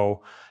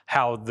know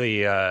how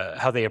they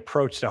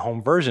approached a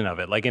home version of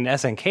it. Like in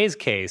SNK's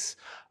case,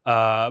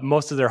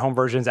 most of their home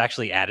versions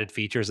actually added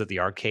features that the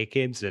arcade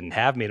games didn't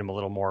have, made them a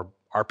little more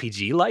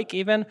RPG-like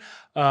even.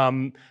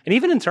 And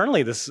even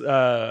internally, this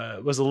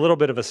was a little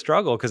bit of a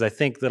struggle, because I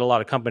think that a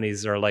lot of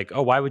companies are like,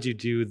 oh, why would you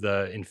do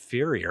the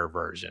inferior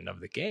version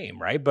of the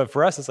game, right? But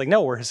for us, it's like,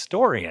 no, we're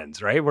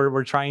historians, right?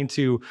 We're trying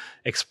to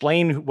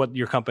explain what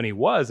your company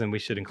was, and we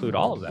should include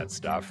all of that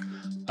stuff.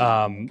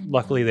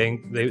 Luckily,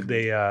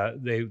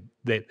 they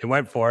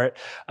went for it.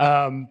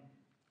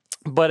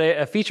 But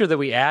a feature that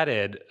we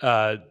added,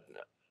 I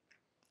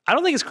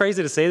don't think it's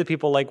crazy to say that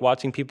people like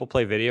watching people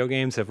play video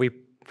games. Have we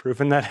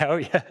proven that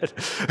out yet?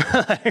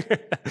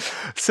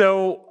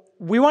 So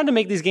we wanted to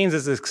make these games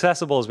as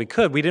accessible as we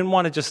could. We didn't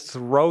want to just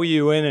throw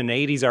you in an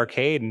 80s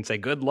arcade and say,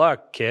 good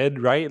luck, kid,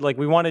 right? Like,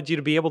 we wanted you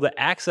to be able to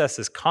access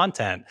this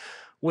content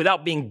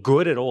without being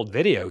good at old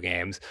video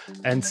games.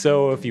 And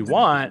so if you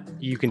want,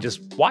 you can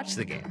just watch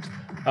the games.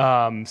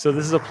 So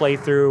this is a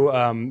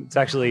playthrough. It's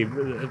actually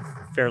a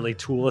fairly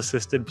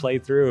tool-assisted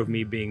playthrough of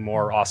me being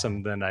more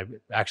awesome than I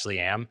actually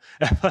am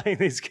at playing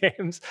these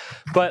games.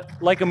 But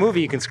like a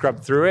movie, you can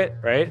scrub through it,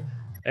 right?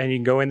 And you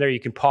can go in there, you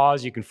can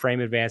pause, you can frame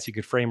advance, you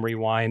can frame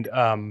rewind.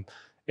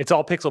 It's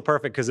all pixel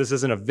perfect because this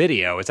isn't a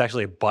video. It's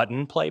actually a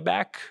button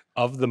playback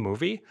of the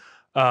movie.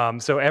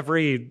 So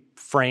every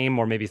frame,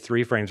 or maybe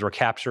 3 frames, we're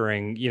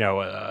capturing,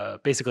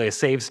 basically a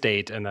save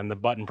state, and then the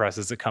button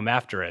presses that come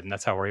after it, and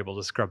that's how we're able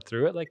to scrub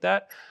through it like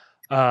that.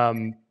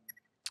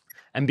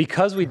 And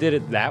because we did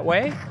it that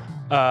way,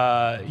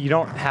 you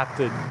don't have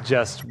to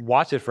just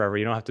watch it forever.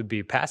 You don't have to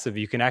be passive.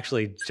 You can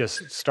actually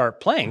just start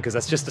playing because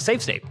that's just a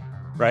save state,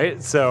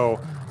 right? So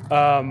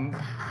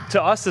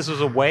to us, this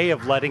was a way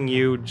of letting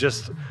you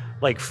just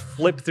like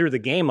flip through the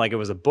game like it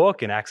was a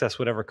book and access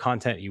whatever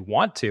content you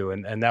want to.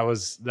 And that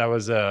was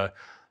a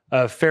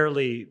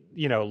fairly,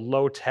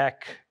 low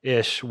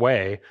tech-ish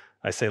way.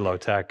 I say low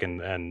tech,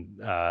 and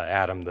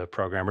Adam, the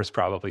programmer, is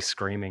probably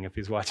screaming if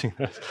he's watching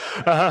this.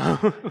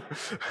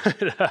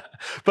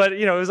 But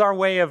it was our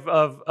way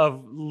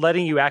of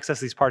letting you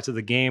access these parts of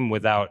the game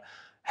without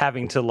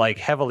having to like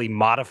heavily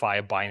modify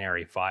a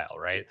binary file,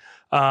 right?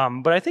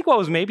 But I think what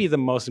was maybe the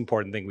most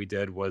important thing we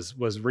did was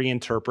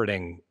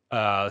reinterpreting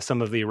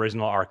some of the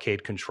original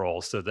arcade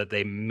controls so that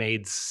they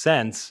made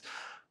sense,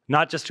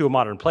 not just to a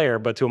modern player,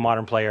 but to a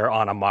modern player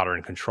on a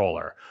modern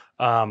controller.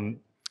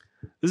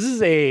 This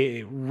is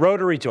a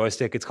rotary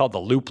joystick. It's called the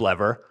loop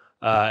lever.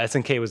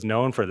 SNK was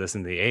known for this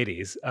in the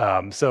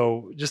 80s.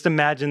 So just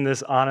imagine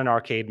this on an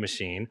arcade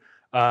machine.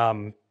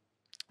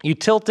 You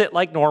tilt it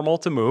like normal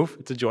to move.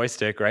 It's a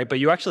joystick, right? But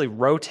you actually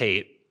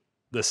rotate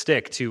the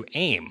stick to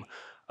aim.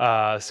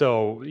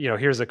 So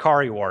here's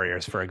Akari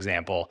Warriors, for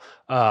example.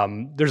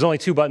 There's only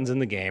 2 buttons in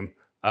the game,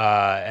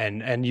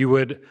 and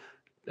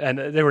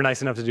they were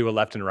nice enough to do a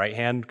left and right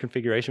hand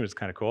configuration, which is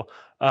kind of cool.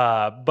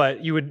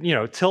 But you would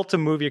tilt to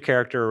move your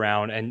character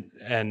around,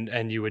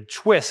 and you would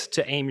twist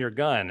to aim your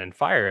gun and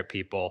fire at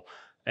people.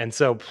 And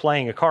so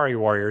playing Akari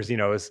Warriors,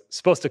 is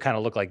supposed to kind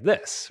of look like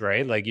this,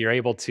 right? Like you're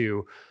able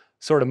to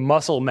sort of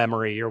muscle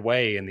memory your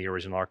way in the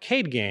original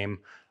arcade game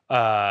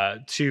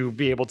to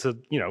be able to,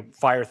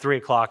 fire 3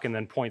 o'clock and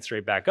then point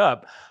straight back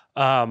up.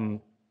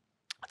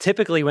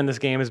 Typically, when this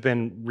game has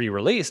been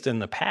re-released in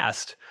the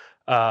past,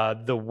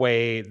 the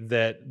way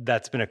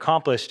that's been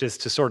accomplished is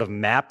to sort of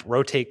map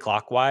rotate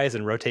clockwise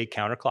and rotate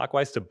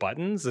counterclockwise to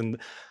buttons,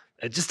 and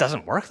it just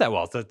doesn't work that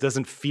well. It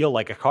doesn't feel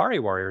like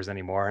Akari Warriors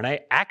anymore. And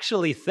I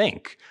actually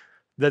think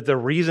that the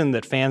reason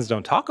that fans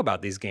don't talk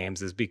about these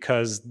games is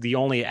because the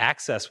only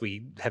access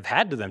we have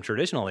had to them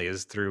traditionally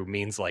is through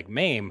means like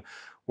MAME,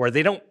 where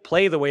they don't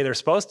play the way they're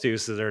supposed to,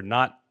 so they're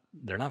not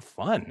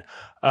fun.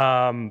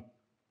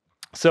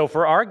 So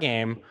for our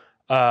game,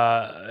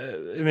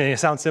 it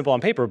sounds simple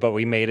on paper, but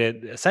we made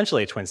it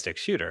essentially a twin stick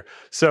shooter.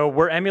 So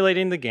we're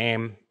emulating the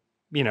game,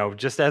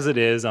 just as it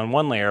is on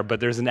one layer, but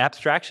there's an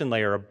abstraction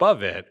layer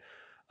above it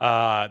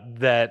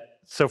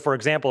so for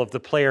example, if the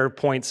player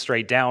points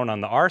straight down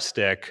on the R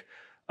stick,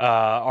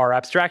 our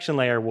abstraction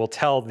layer will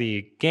tell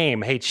the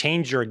game, hey,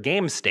 change your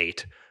game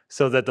state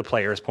so that the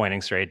player is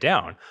pointing straight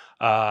down.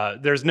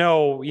 There's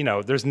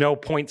no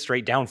point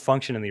straight down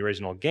function in the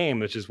original game,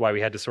 which is why we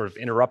had to sort of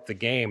interrupt the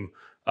game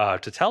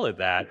to tell it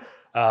that.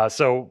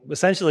 So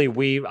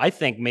essentially, I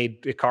think,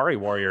 made Ikari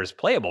Warriors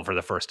playable for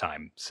the first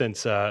time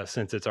since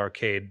its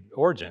arcade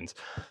origins.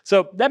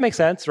 So that makes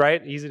sense,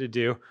 right? Easy to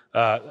do.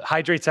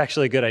 Hydrate's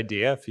actually a good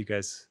idea if you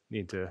guys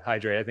need to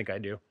hydrate. I think I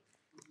do.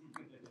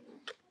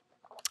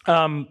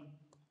 All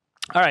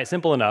right,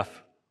 simple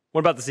enough. What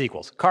about the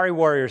sequels? Ikari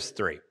Warriors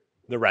 3,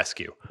 The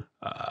Rescue.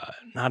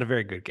 Not a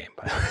very good game,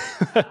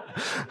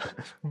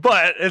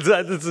 but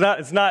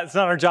it's not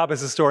our job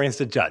as historians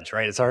to judge,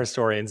 right? It's our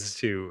historians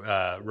to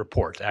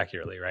report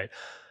accurately, right?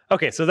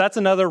 Okay, so that's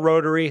another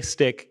rotary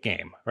stick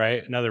game,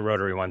 right? Another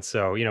rotary one.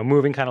 So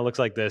moving kind of looks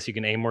like this. You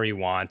can aim where you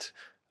want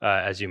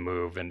as you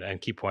move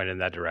and keep pointing in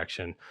that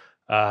direction.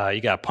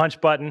 You got a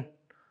punch button.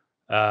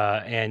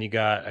 And you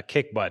got a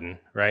kick button,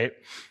 right?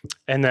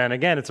 And then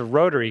again, it's a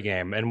rotary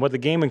game. And what the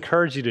game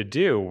encouraged you to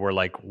do were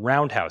like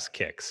roundhouse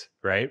kicks,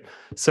 right?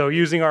 So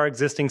using our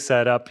existing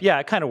setup, yeah,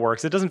 it kind of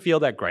works. It doesn't feel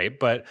that great,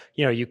 but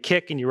you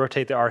kick and you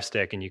rotate the R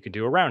stick and you can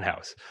do a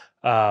roundhouse.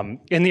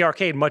 In the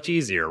arcade, much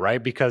easier,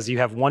 right? Because you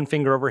have one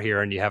finger over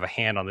here and you have a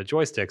hand on the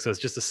joystick, so it's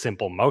just a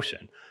simple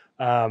motion.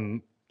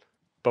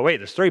 But wait,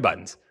 there's 3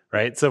 buttons,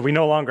 right? So we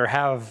no longer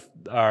have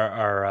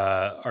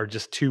our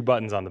just 2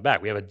 buttons on the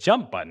back. We have a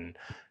jump button.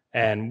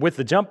 And with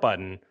the jump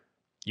button,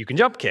 you can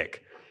jump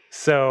kick.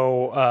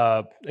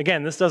 So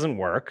again, this doesn't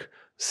work.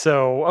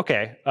 So,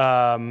 okay,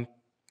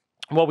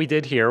 what we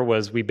did here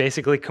was we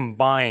basically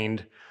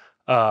combined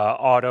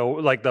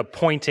like the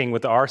pointing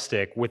with the R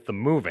stick with the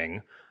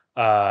moving,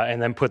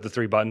 and then put the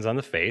 3 buttons on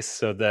the face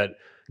so that,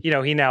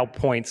 he now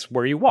points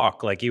where you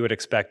walk like you would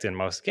expect in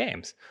most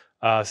games.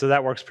 So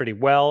that works pretty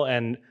well.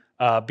 And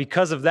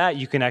Because of that,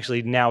 you can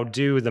actually now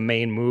do the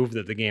main move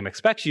that the game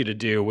expects you to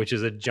do, which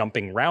is a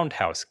jumping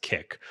roundhouse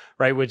kick,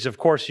 right? Which, of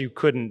course, you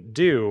couldn't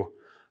do.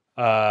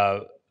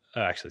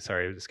 Actually,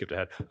 sorry, I skipped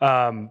ahead.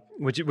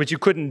 Which you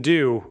couldn't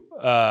do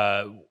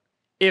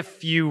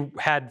if you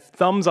had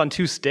thumbs on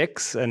two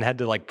sticks and had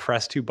to like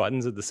press two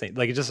buttons at the same.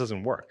 Like it just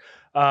doesn't work.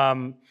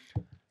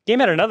 Game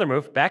had another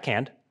move,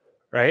 backhand,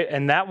 right?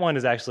 And that one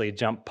is actually a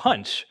jump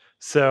punch.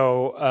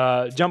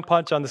 So jump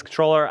punch on this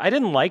controller. I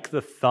didn't like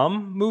the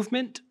thumb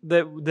movement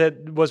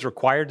that was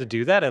required to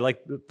do that. I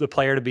like the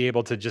player to be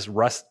able to just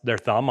rest their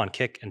thumb on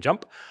kick and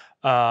jump.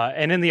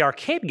 And in the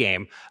arcade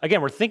game,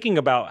 again, we're thinking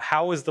about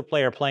how is the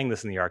player playing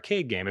this in the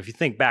arcade game. If you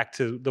think back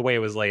to the way it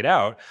was laid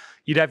out,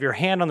 you'd have your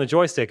hand on the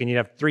joystick and you'd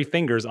have three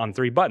fingers on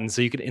three buttons,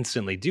 so you could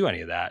instantly do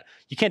any of that.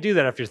 You can't do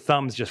that if your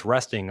thumb's just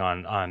resting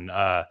on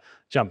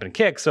jump and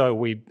kick. So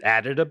we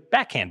added a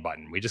backhand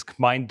button. We just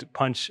combined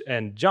punch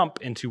and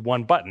jump into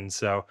one button.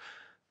 So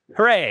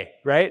hooray,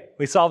 right?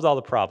 We solved all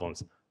the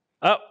problems.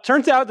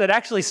 Turns out that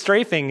actually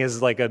strafing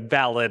is like a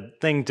valid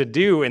thing to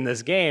do in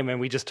this game, and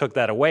we just took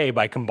that away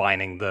by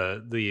combining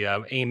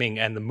the aiming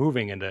and the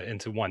moving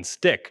into one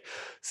stick.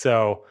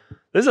 So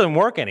this doesn't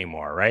work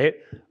anymore, right?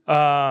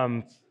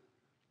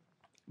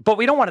 But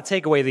we don't want to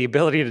take away the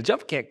ability to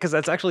jump kick because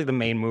that's actually the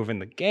main move in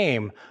the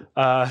game.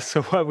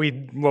 So what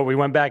we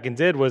went back and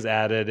did was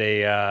added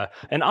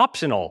an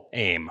optional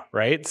aim,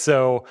 right?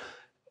 So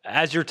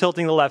as you're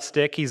tilting the left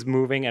stick, he's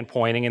moving and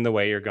pointing in the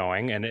way you're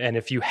going. And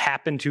if you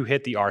happen to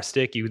hit the R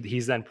stick,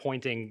 he's then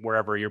pointing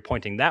wherever you're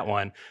pointing that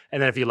one.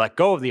 And then if you let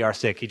go of the R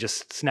stick, he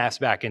just snaps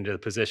back into the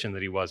position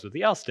that he was with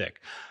the L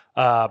stick.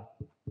 Can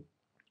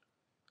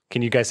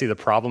you guys see the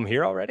problem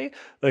here already?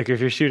 Like if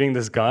you're shooting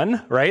this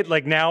gun, right?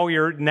 Like now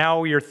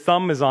your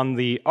thumb is on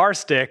the R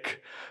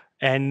stick,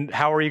 and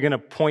how are you going to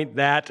point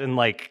that and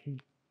like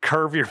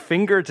curve your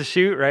finger to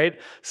shoot, right?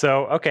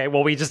 So, okay,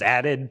 well, we just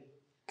added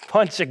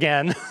punch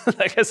again,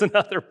 like as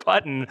another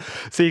button,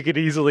 so you could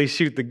easily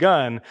shoot the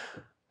gun.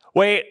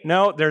 Wait,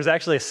 no, there's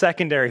actually a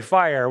secondary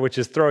fire, which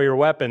is throw your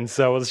weapon.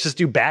 So let's just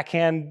do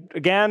backhand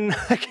again,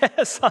 I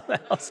guess, on the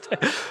L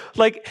stick.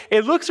 Like,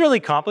 it looks really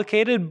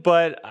complicated,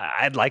 but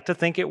I'd like to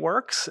think it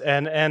works.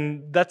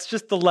 And that's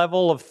just the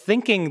level of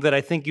thinking that I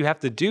think you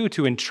have to do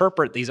to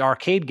interpret these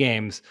arcade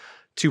games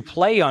to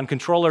play on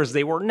controllers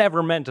they were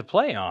never meant to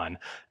play on.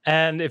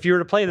 And if you were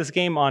to play this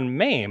game on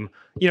MAME,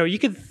 you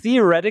could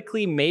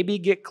theoretically maybe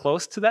get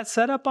close to that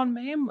setup on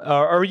MAME,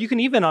 or you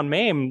can even on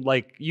MAME,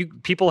 like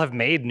people have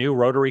made new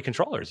rotary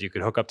controllers you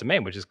could hook up to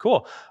MAME, which is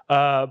cool.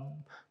 But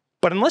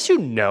unless you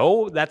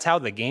know that's how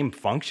the game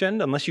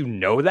functioned, unless you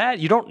know that,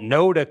 you don't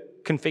know to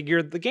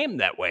configure the game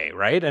that way,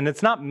 right? And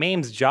it's not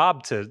MAME's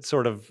job to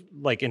sort of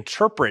like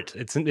interpret.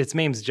 It's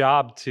MAME's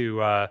job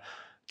to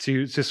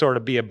sort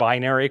of be a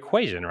binary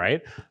equation,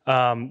 right?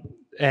 So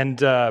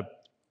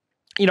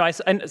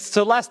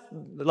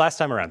last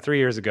time around, 3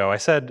 years ago, I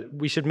said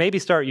we should maybe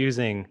start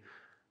using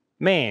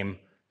MAME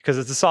because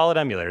it's a solid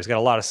emulator. It's got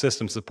a lot of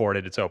system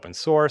supported. It's open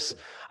source.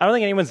 I don't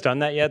think anyone's done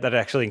that yet. That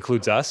actually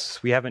includes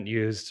us. We haven't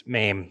used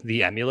MAME,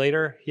 the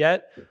emulator,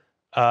 yet.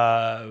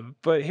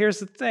 But here's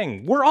the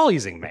thing. We're all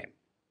using MAME.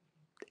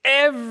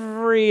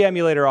 Every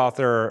emulator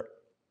author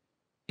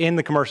in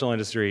the commercial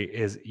industry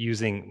is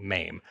using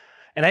MAME.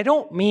 And I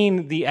don't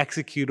mean the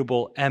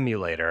executable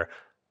emulator.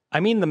 I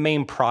mean the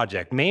MAME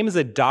project. MAME is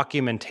a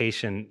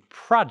documentation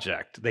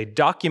project. They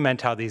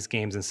document how these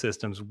games and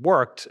systems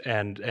worked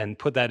and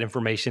put that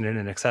information in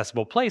an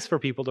accessible place for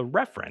people to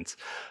reference.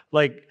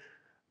 Like,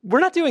 we're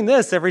not doing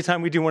this every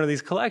time we do one of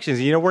these collections.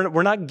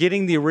 We're not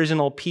getting the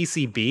original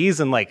PCBs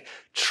and like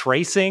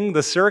tracing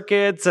the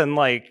circuits and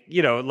like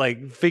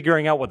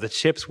figuring out what the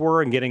chips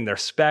were and getting their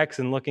specs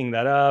and looking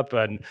that up.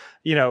 And,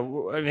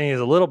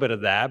 there's a little bit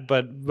of that,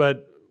 but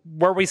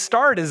where we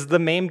start is the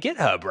MAME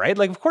GitHub, right?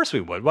 Like, of course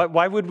we would.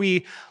 Why would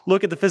we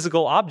look at the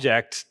physical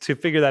object to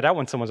figure that out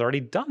when someone's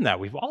already done that?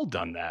 We've all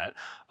done that.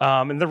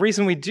 And the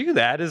reason we do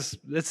that is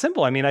it's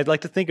simple. I mean, I'd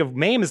like to think of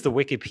MAME as the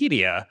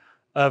Wikipedia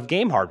of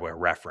game hardware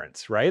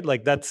reference, right?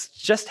 Like, that's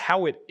just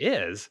how it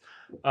is.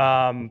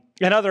 And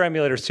other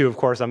emulators too, of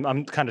course.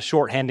 I'm kind of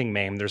shorthanding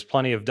MAME. There's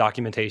plenty of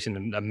documentation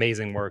and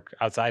amazing work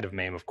outside of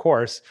MAME, of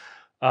course.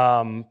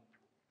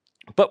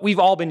 But we've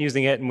all been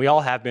using it, and we all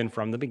have been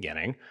from the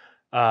beginning.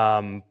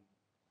 I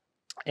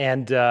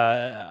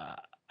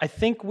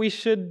think we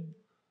should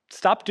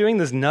stop doing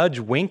this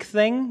nudge wink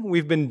thing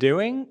we've been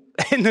doing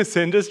in this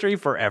industry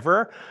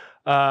forever.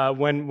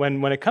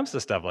 When it comes to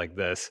stuff like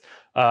this,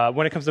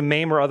 when it comes to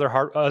MAME or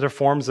other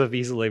forms of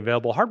easily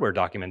available hardware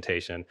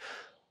documentation,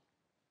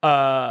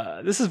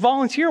 this is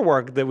volunteer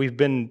work that we've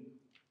been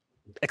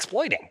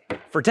exploiting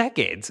for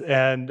decades,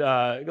 and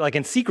like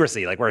in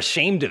secrecy, like we're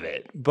ashamed of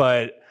it.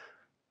 But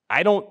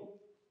I don't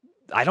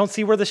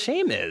see where the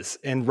shame is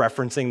in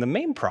referencing the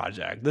MAME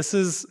project. This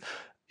is,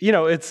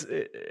 it's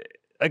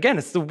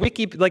the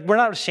wiki. Like, we're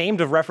not ashamed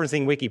of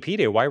referencing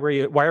Wikipedia. Why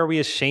are we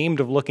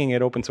ashamed of looking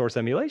at open source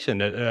emulation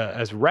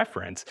as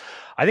reference?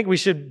 I think we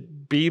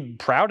should be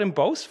proud and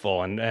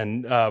boastful,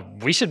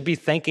 and we should be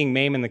thanking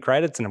MAME in the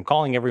credits. And I'm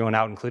calling everyone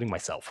out, including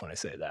myself, when I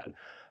say that.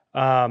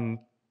 All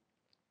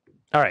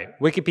right,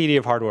 Wikipedia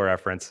of hardware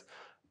reference.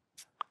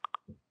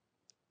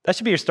 That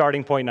should be your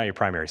starting point, not your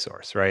primary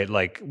source, right?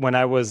 Like when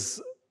I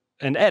was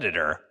an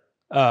editor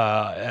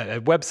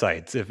at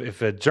websites,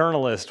 if a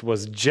journalist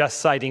was just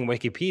citing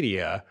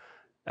Wikipedia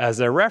as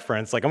their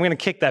reference, like I'm going to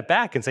kick that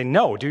back and say,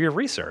 no, do your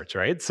research,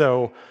 right?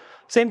 So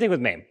same thing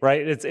with MAME,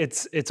 right?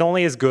 It's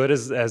only as good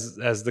as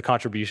the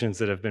contributions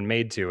that have been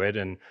made to it,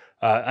 and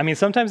I mean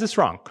sometimes it's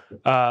wrong.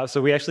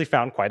 So we actually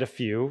found quite a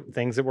few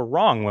things that were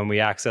wrong when we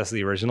accessed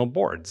the original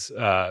boards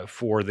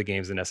for the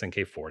games in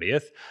SNK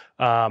 40th.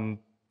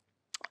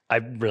 I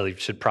really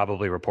should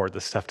probably report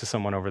this stuff to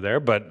someone over there,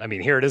 but I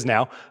mean, here it is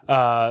now.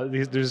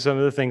 These are some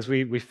of the things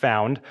we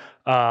found.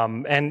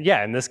 And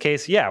yeah, in this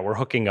case, yeah, we're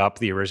hooking up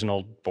the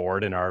original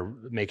board in our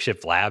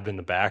makeshift lab in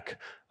the back.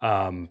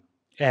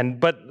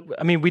 But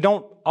I mean, we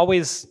don't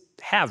always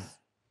have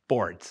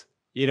boards,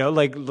 you know,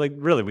 like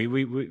really,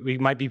 we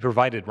might be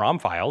provided ROM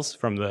files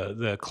from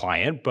the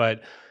client,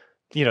 but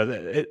you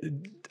know,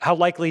 how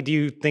likely do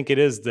you think it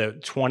is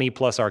that 20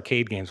 plus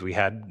arcade games we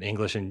had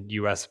English and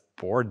US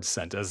boards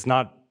sent us?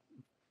 Not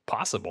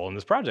possible in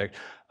this project.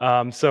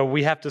 So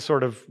we have to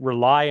sort of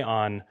rely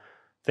on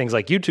things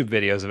like YouTube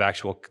videos of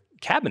actual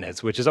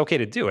cabinets, which is okay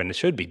to do and it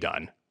should be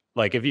done.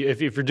 Like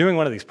if you're doing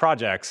one of these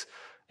projects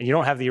and you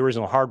don't have the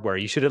original hardware,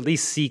 you should at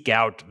least seek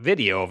out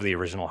video of the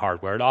original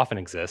hardware. It often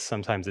exists,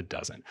 sometimes it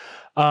doesn't.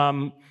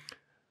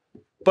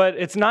 But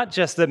it's not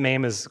just that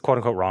MAME is quote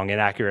unquote wrong,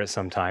 inaccurate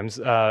sometimes.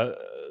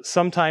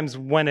 Sometimes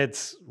when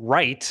it's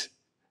right,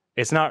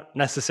 it's not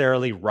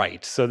necessarily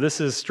right. So this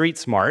is Street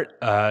Smart.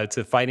 It's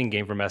a fighting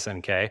game from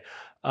SNK.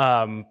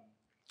 On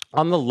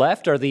the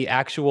left are the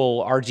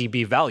actual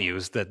RGB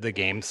values that the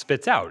game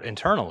spits out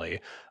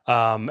internally.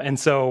 And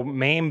so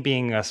MAME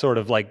being a sort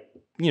of like,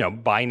 you know,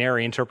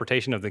 binary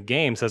interpretation of the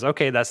game says,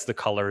 okay, that's the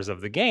colors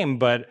of the game,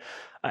 but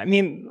I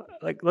mean,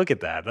 like, look at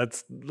that.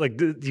 That's like,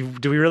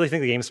 do we really think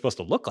the game is supposed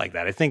to look like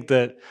that? I think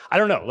that, I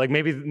don't know, like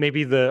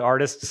maybe the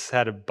artists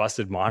had a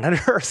busted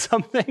monitor or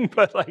something,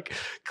 but like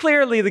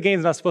clearly the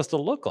game's not supposed to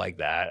look like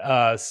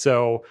that.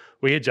 So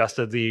we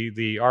adjusted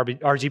the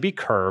RGB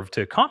curve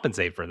to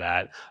compensate for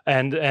that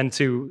and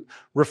to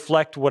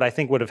reflect what I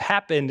think would have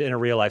happened in a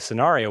real life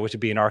scenario, which would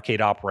be an arcade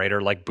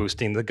operator like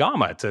boosting the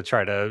gamma to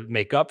try to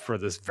make up for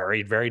this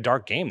very, very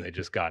dark game they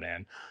just got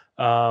in.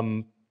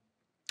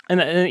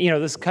 And you know,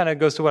 this kind of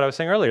goes to what I was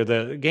saying earlier.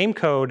 The game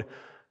code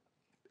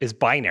is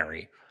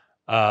binary,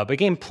 but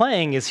game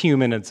playing is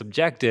human and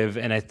subjective.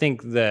 And I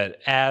think that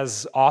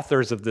as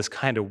authors of this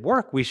kind of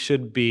work, we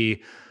should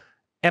be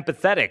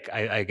empathetic,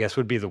 I guess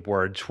would be the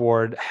word,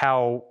 toward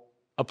how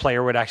a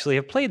player would actually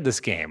have played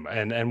this game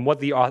and what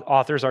the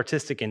author's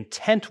artistic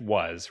intent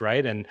was,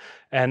 right? And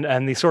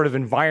the sort of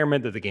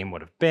environment that the game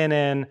would have been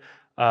in.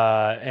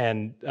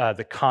 And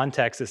the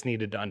context that's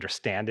needed to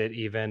understand it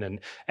even.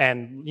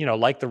 And you know,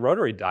 like the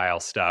rotary dial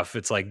stuff,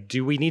 it's like,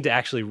 do we need to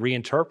actually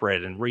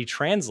reinterpret and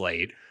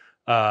retranslate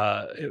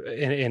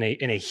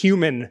in a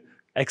human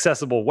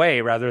accessible way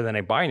rather than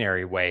a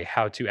binary way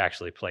how to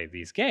actually play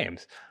these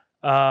games?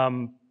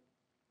 And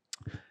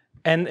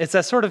it's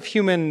that sort of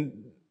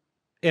human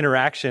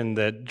interaction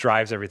that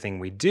drives everything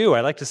we do.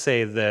 I like to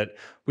say that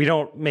we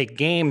don't make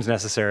games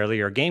necessarily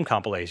or game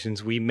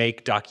compilations. We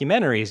make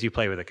documentaries you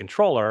play with a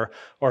controller,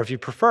 or if you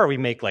prefer, we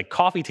make like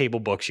coffee table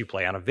books you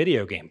play on a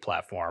video game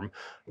platform.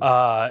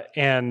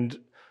 And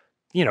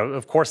you know,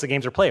 of course, the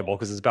games are playable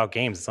because it's about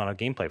games. It's on a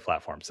gameplay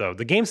platform. So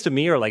the games to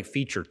me are like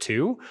feature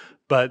two,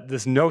 but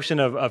this notion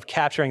of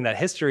capturing that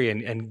history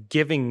and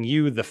giving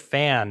you, the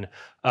fan,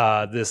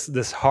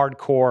 this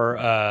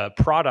hardcore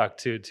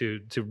product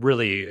to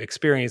really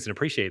experience and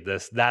appreciate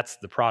this, that's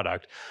the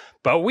product.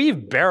 But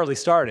we've barely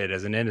started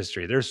as an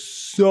industry. There's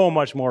so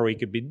much more we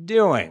could be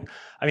doing.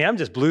 I mean, I'm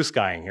just blue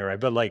skying here, right?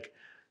 But like,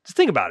 just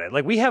think about it.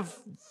 Like, we have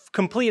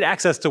complete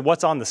access to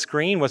what's on the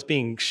screen, what's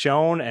being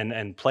shown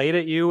and played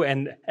at you,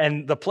 and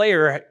the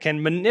player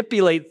can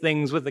manipulate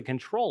things with the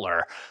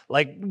controller.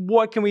 Like,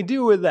 what can we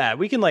do with that?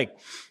 We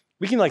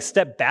can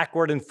step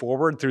backward and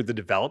forward through the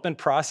development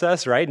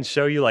process, right? And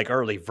show you like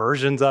early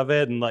versions of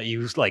it and let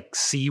you like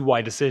see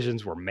why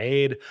decisions were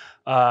made.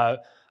 I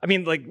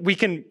mean, like, we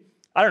can,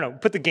 I don't know,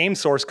 put the game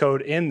source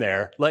code in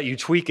there, let you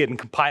tweak it and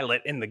compile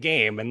it in the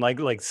game and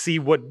like see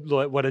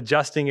what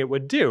adjusting it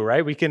would do,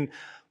 right? We can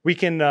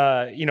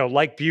you know,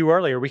 like Bew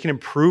earlier, we can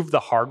improve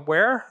the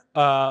hardware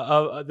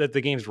that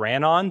the games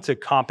ran on to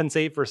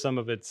compensate for some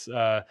of its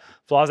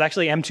flaws.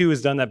 Actually, M2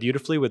 has done that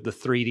beautifully with the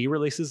 3D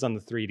releases on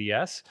the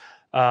 3DS.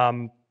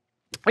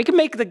 We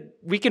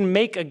can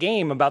make a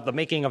game about the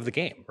making of the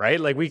game, right?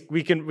 Like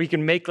we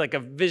can make like a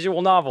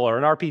visual novel or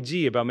an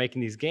RPG about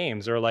making these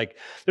games. Or like,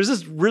 there's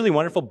this really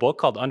wonderful book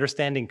called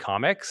Understanding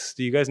Comics.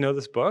 Do you guys know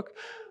this book?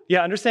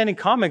 Yeah, Understanding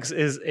Comics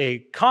is a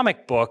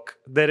comic book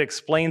that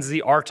explains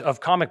the art of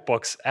comic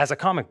books as a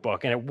comic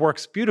book, and it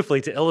works beautifully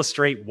to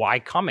illustrate why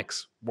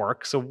comics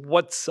work. So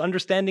what's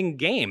understanding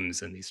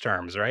games in these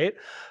terms, right?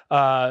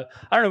 I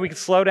don't know, we could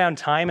slow down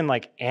time and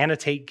like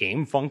annotate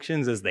game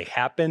functions as they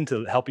happen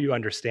to help you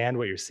understand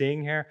what you're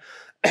seeing here.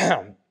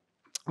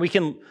 We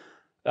can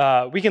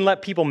We can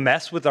let people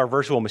mess with our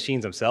virtual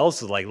machines themselves,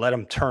 so like let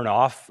them turn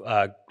off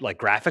like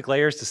graphic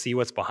layers to see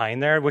what's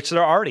behind there, which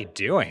they're already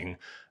doing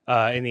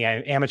in the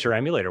amateur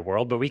emulator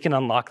world. But we can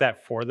unlock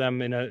that for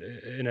them in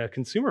a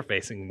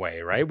consumer-facing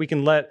way, right? We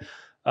can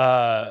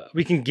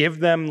we can give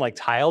them like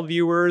tile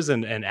viewers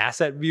and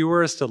asset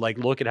viewers to like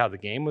look at how the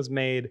game was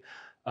made.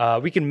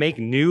 We can make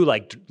new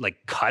like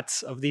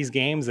cuts of these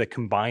games that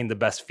combine the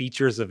best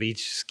features of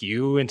each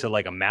SKU into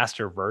like a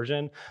master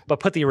version, but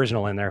put the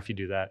original in there if you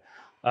do that.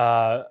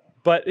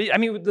 But I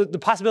mean, the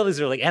possibilities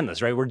are like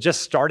endless, right? We're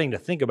just starting to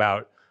think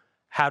about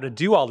how to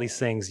do all these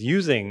things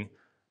using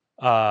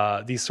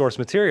these source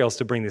materials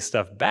to bring this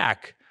stuff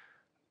back.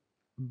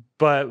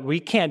 But we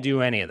can't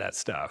do any of that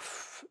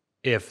stuff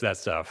if that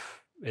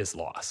stuff is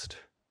lost.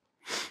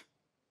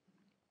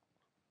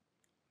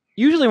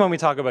 Usually when we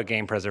talk about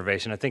game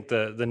preservation, I think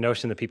the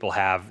notion that people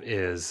have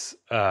is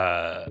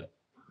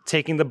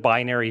taking the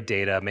binary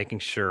data, making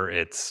sure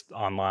it's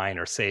online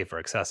or safe or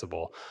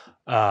accessible.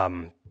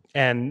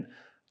 And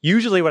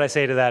usually what I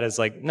say to that is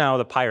like, no,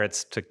 the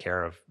pirates took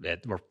care of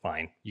it. We're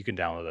fine. You can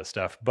download this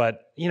stuff.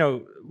 But, you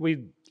know,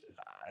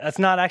 that's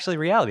not actually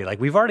reality.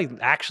 Like, we've already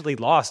actually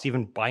lost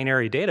even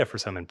binary data for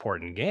some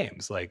important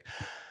games. Like,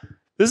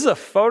 this is a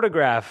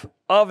photograph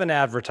of an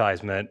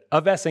advertisement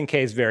of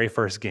SNK's very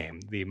first game,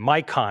 the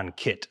Mycon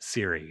Kit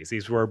series.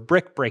 These were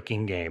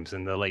brick-breaking games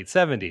in the late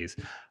 70s.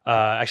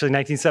 Actually,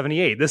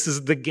 1978. This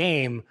is the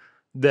game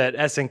that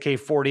SNK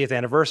 40th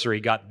anniversary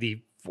got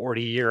the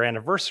 40-year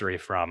anniversary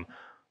from.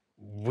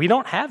 We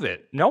don't have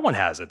it. No one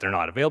has it. They're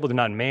not available. They're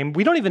not in MAME.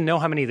 We don't even know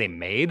how many they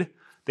made.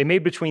 They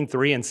made between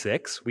 3 and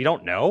 6. We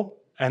don't know.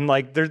 And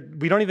like,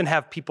 we don't even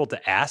have people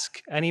to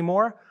ask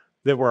anymore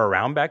that were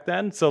around back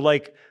then. So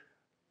like,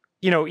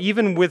 you know,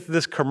 even with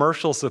this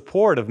commercial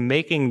support of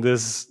making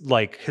this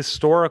like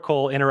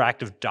historical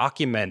interactive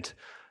document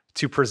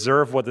to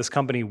preserve what this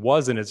company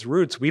was in its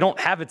roots, we don't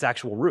have its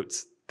actual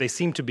roots. They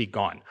seem to be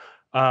gone.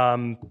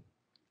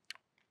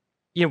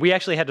 You know, we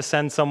actually had to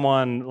send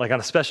someone like on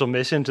a special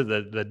mission to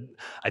the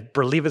I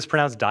believe it's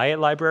pronounced Diet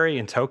Library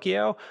in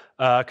Tokyo,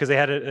 because they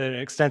had an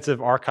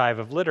extensive archive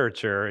of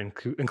literature,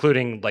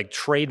 including like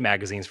trade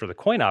magazines for the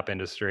coin-op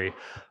industry.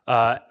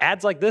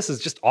 Ads like this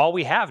is just all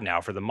we have now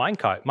for the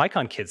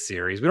Mycon Kit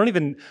series. We don't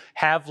even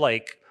have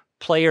like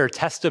player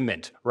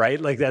testament,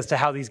 right? Like as to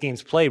how these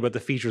games played, what the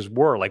features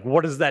were. Like,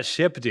 what does that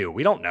ship do?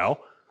 We don't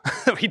know.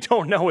 We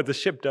don't know what the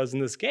ship does in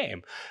this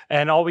game.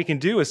 And all we can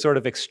do is sort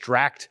of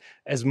extract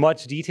as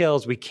much detail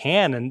as we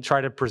can and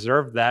try to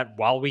preserve that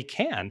while we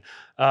can.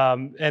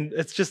 And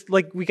it's just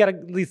like, we got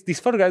these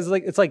photographs,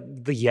 like it's like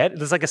the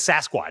Yeti, it's like a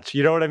Sasquatch,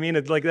 you know what I mean?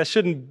 It's like, that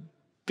shouldn't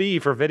be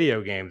for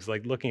video games,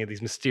 like looking at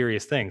these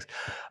mysterious things.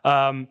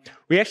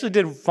 We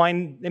actually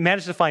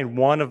managed to find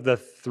one of the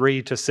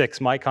 3 to 6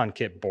 Mycon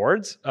Kit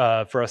boards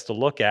for us to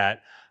look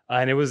at.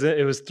 And it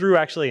was through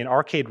actually an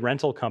arcade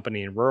rental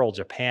company in rural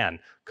Japan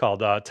called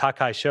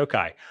Takai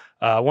Shokai.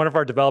 One of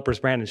our developers,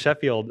 Brandon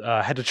Sheffield,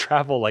 had to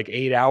travel like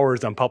 8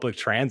 hours on public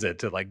transit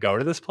to like go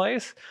to this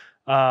place.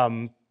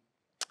 You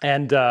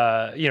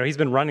know, he's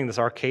been running this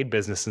arcade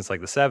business since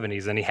like the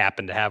 70s, and he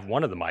happened to have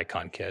one of the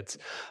Mycon kits.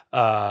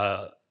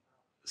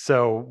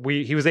 So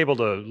he was able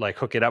to like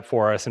hook it up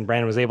for us, and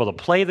Brandon was able to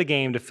play the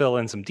game to fill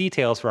in some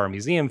details for our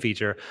museum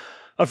feature.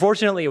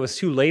 Unfortunately, it was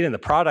too late in the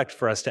product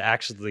for us to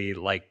actually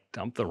like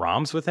dump the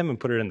ROMs with him and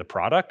put it in the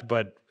product,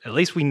 but at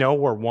least we know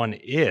where one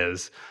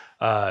is.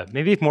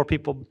 Maybe if more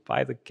people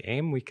buy the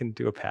game, we can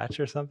do a patch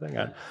or something.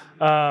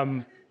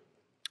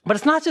 But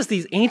it's not just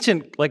these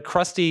ancient, like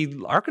crusty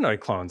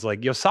Arkanoid clones.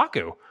 Like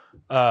Yosaku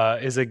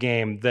is a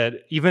game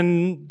that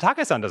even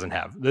Takai-san doesn't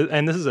have.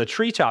 And this is a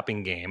tree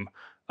chopping game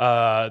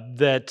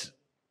that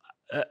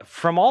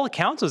from all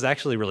accounts was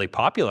actually really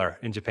popular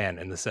in Japan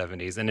in the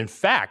 70s. And in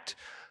fact,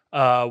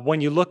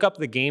 when you look up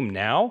the game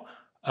now,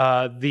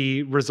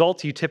 the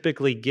results you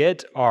typically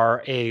get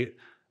are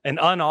an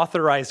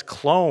unauthorized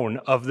clone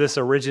of this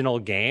original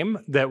game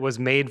that was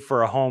made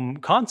for a home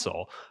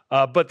console.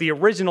 But the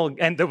original,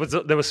 and that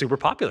was super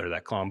popular,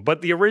 that clone.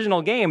 But the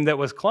original game that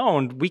was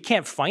cloned, we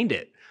can't find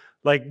it.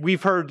 Like,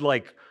 we've heard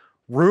like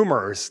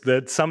rumors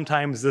that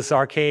sometimes this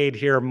arcade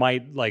here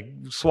might like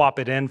swap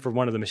it in for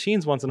one of the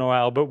machines once in a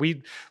while, but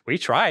we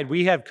tried.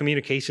 We have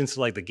communications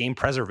to like the Game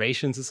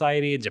Preservation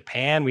Society in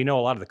Japan. We know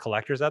a lot of the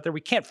collectors out there.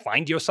 We can't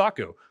find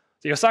Yosaku.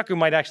 The Yosaku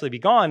might actually be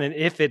gone, and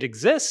if it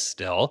exists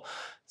still,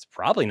 it's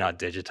probably not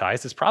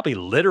digitized. It's probably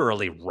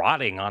literally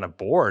rotting on a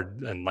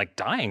board and like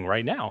dying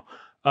right now.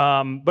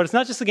 But it's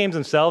not just the games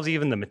themselves,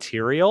 even the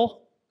material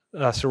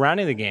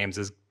surrounding the games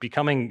is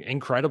becoming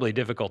incredibly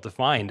difficult to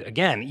find.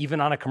 Again, even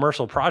on a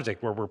commercial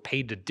project where we're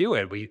paid to do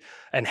it,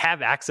 and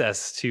have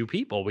access to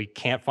people, we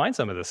can't find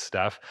some of this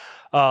stuff.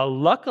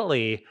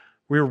 Luckily,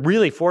 we were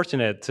really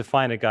fortunate to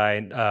find a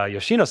guy,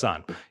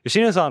 Yoshino-san.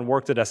 Yoshino-san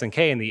worked at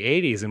SNK in the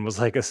 80s and was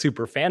like a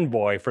super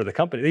fanboy for the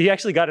company. He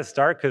actually got his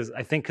start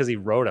because he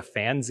wrote a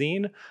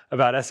fanzine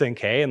about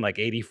SNK in like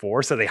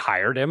 84. So they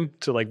hired him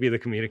to like be the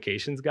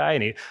communications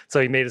guy. So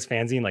he made his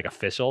fanzine like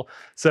official.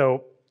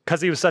 So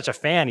because he was such a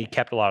fan, he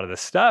kept a lot of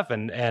this stuff.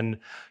 And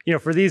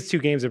for these two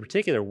games in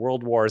particular,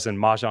 World Wars and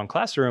Mahjong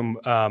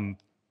Classroom,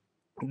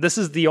 this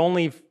is the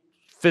only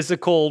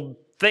physical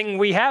thing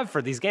we have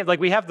for these games. Like,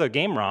 we have the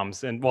game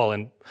ROMs,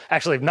 and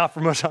actually not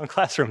for Mahjong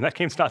Classroom, that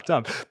game's not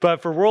done.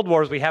 But for World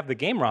Wars, we have the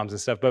game ROMs and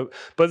stuff. But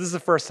this is the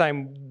first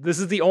time, this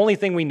is the only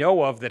thing we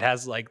know of that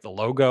has like the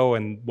logo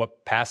and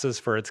what passes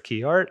for its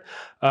key art.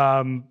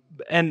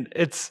 And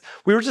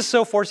we were just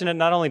so fortunate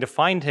not only to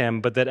find him,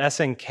 but that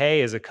SNK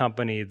is a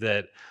company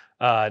that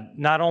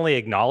not only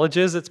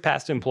acknowledges its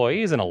past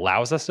employees and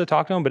allows us to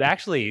talk to him, but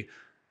actually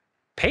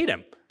paid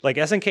him. Like,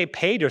 SNK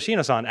paid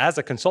Yoshino-san as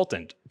a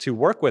consultant to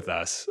work with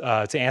us,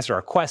 to answer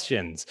our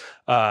questions,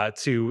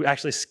 to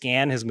actually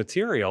scan his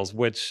materials,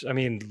 which, I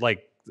mean,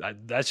 like,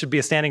 that should be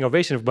a standing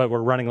ovation, but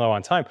we're running low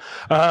on time.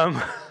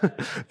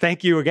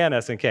 Thank you again,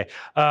 SNK.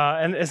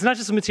 And it's not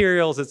just the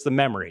materials, it's the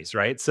memories,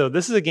 right? So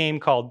this is a game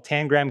called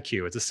Tangram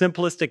Q. It's a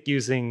simplistic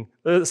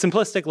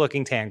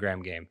looking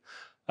Tangram game.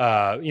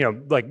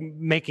 Like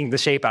making the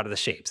shape out of the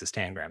shapes is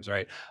Tangrams,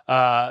 right?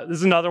 This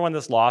is another one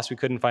that's lost. We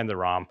couldn't find the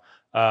ROM.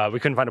 We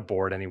couldn't find a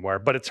board anywhere,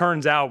 but it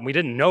turns out we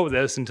didn't know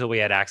this until we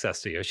had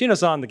access to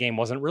Yoshino-san. The game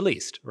wasn't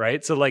released,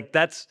 right? So like,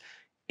 that's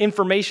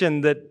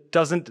information that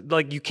doesn't,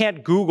 like, you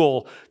can't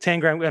Google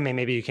Tangram. I mean,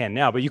 maybe you can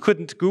now, but you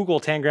couldn't Google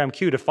Tangram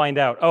Q to find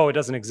out, oh, it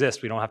doesn't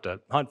exist. We don't have to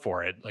hunt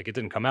for it. Like, it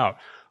didn't come out.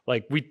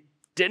 Like, we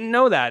didn't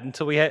know that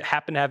until we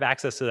happened to have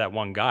access to that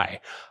one guy.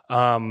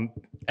 And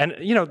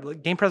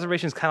game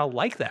preservation is kind of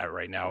like that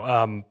right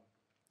now.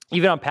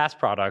 Even on past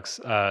products,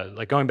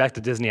 like going back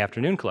to Disney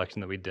Afternoon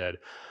Collection that we did,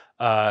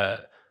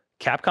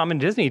 Capcom and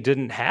Disney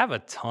didn't have a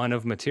ton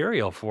of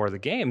material for the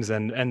games,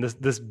 and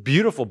this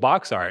beautiful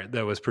box art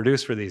that was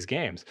produced for these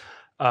games.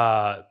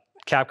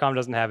 Capcom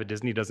doesn't have it,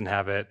 Disney doesn't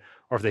have it,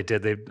 or if they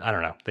did, I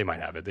don't know, they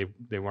might have it.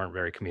 They weren't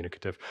very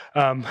communicative.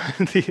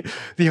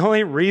 The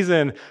only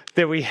reason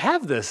that we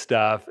have this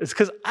stuff is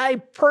because I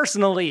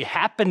personally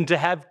happen to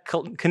have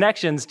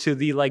connections to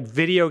the like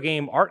video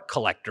game art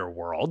collector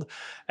world,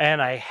 and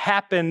I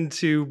happen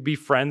to be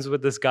friends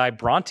with this guy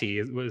Bronte,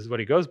 is what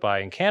he goes by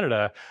in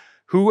Canada,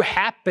 who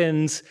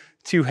happens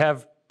to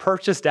have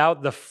purchased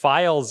out the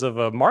files of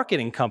a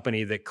marketing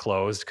company that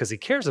closed because he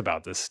cares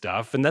about this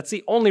stuff, and that's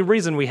the only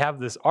reason we have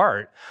this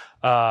art.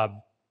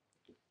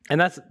 And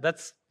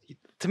that's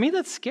to me,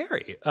 that's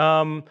scary.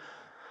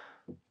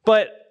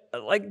 But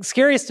like,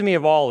 scariest to me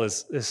of all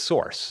is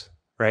source,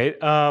 right?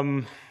 How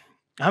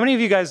many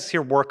of you guys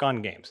here work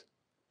on games?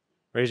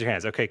 Raise your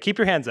hands. Okay, keep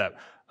your hands up.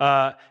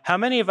 How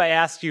many have I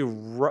asked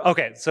you?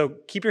 Okay, so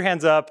keep your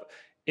hands up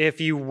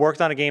if you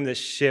worked on a game that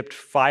shipped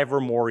 5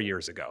 or more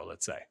years ago,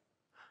 let's say.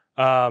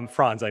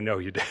 Franz, I know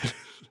you did.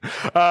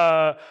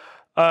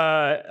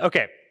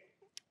 Okay,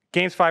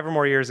 games 5 or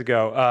more years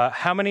ago.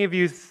 How many of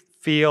you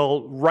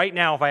feel right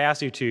now, if I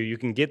asked you to, you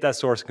can get that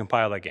source and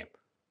compile that game?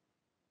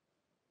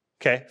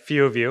 Okay,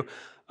 few of you.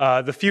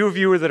 The few of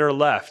you that are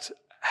left,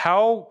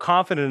 how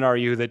confident are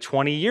you that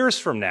 20 years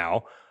from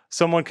now,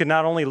 someone could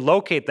not only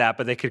locate that,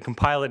 but they could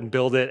compile it and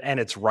build it, and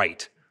it's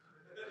right?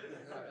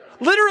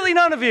 Literally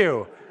none of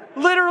you.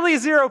 Literally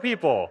 0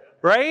 people,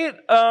 right?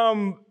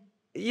 And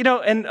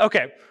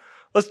okay,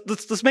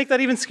 let's make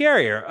that even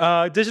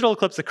scarier. Digital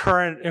Eclipse, the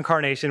current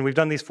incarnation, we've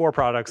done these 4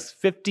 products,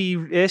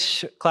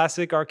 50-ish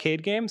classic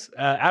arcade games.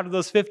 Out of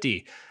those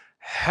 50,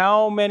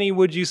 how many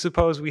would you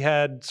suppose we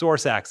had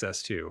source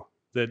access to?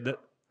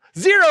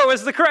 0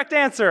 is the correct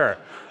answer.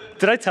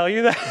 Did I tell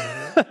you that?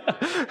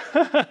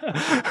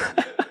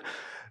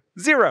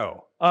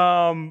 0.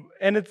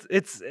 And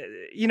it's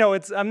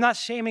I'm not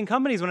shaming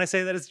companies when I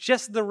say that. It's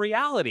just the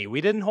reality. We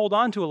didn't hold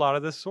on to a lot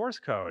of this source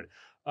code.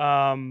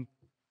 And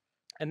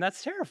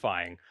that's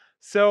terrifying.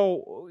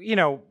 So,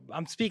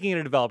 I'm speaking at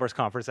a developers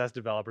conference. As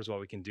developers, what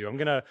we can do. I'm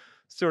going to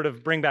sort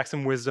of bring back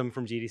some wisdom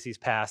from GDC's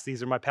past.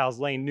 These are my pals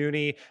Lane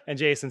Nooney and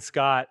Jason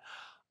Scott.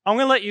 I'm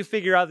going to let you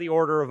figure out the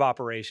order of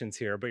operations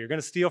here, but you're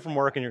going to steal from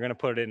work and you're going to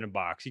put it in a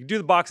box. You can do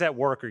the box at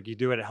work or you can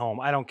do it at home.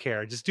 I don't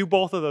care. Just do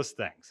both of those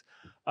things.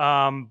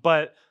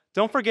 But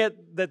don't forget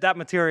that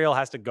material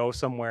has to go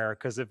somewhere,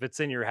 because if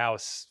it's in your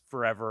house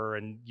forever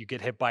and you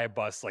get hit by a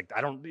bus, like,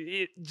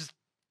 just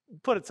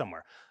put it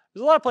somewhere.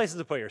 There's a lot of places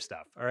to put your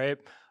stuff, all right?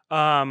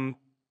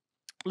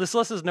 This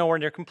list is nowhere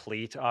near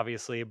complete,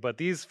 obviously, but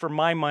these, for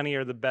my money,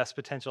 are the best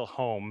potential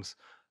homes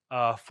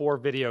for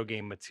video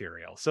game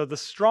material. So the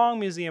Strong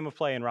Museum of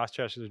Play in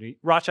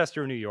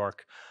Rochester, New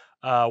York.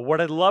 What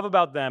I love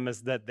about them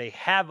is that they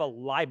have a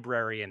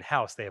library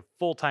in-house. They have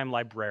full-time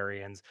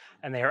librarians,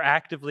 and they are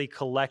actively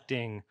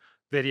collecting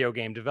video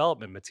game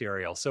development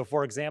material. So,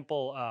 for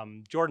example,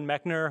 Jordan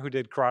Mechner, who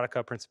did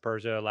Karateka, Prince of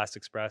Persia, Last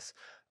Express,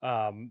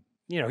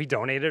 he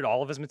donated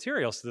all of his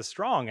materials to the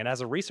Strong. And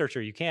as a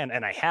researcher, you can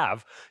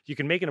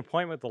make an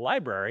appointment with the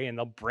library, and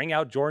they'll bring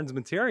out Jordan's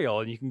material,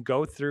 and you can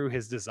go through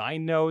his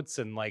design notes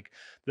and like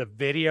the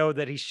video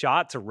that he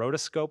shot to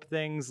rotoscope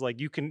things.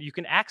 Like, you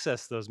can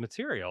access those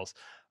materials.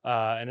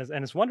 And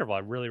it's wonderful. I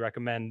really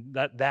recommend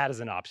that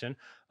as an option.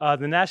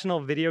 The National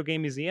Video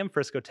Game Museum,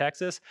 Frisco,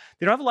 Texas.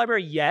 They don't have a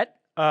library yet,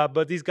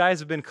 but these guys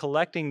have been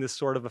collecting this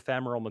sort of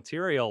ephemeral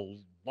material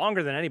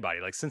longer than anybody,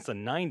 like since the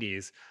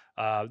 90s.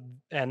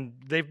 And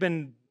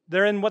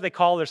they're in what they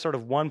call their sort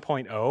of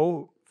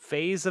 1.0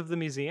 phase of the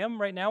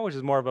museum right now, which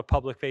is more of a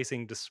public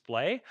facing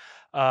display.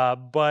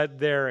 But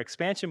their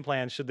expansion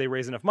plans, should they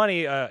raise enough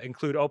money,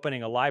 include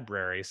opening a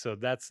library. So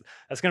that's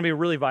going to be a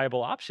really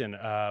viable option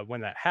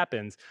when that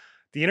happens.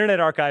 The Internet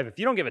Archive, if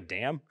you don't give a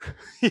damn,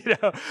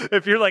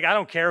 if you're like, I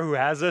don't care who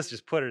has this,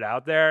 just put it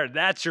out there,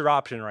 that's your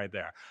option right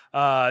there.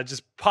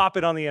 Just pop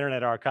it on the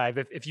Internet Archive.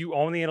 If you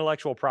own the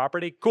intellectual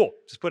property, cool,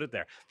 just put it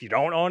there. If you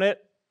don't own it,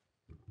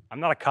 I'm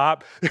not a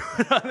cop.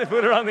 Put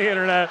it on the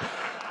internet.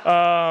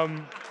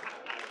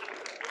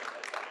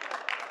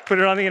 Put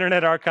it on the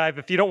Internet Archive.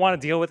 If you don't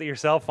want to deal with it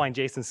yourself, find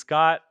Jason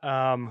Scott,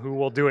 who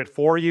will do it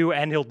for you,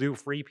 and he'll do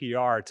free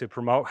PR to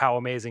promote how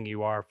amazing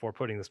you are for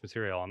putting this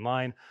material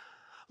online.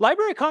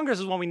 Library of Congress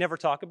is one we never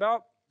talk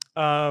about,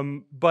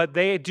 but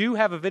they do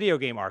have a video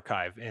game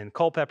archive in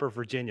Culpeper,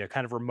 Virginia,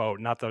 kind of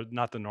remote, not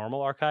the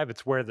normal archive.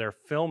 It's where their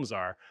films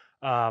are,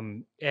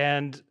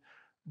 and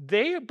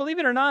they, believe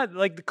it or not,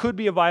 like, could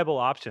be a viable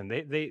option.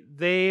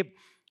 They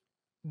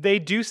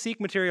do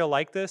seek material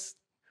like this,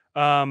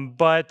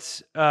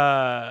 but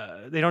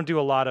they don't do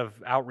a lot of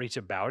outreach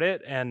about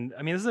it. And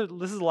I mean, this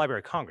is the Library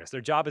of Congress.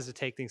 Their job is to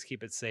take things,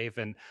 keep it safe,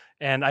 and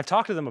I've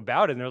talked to them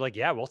about it, and they're like,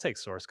 yeah, we'll take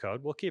source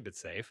code, we'll keep it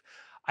safe.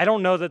 I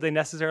don't know that they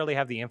necessarily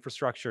have the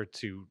infrastructure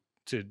to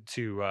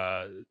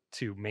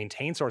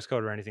maintain source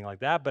code or anything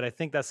like that, but I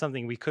think that's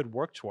something we could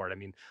work toward. I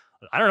mean,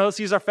 I don't know, let's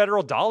use our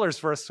federal dollars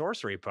for a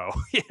source repo.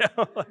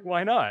 Like,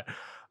 why not?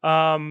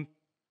 And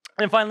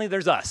finally,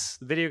 there's us,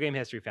 the Video Game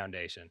History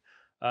Foundation.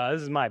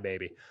 This is my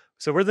baby.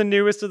 So we're the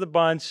newest of the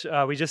bunch.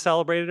 We just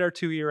celebrated our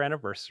 2-year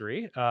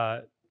anniversary,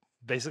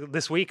 basically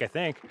this week, I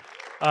think.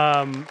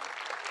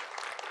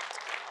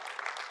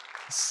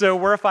 So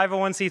we're a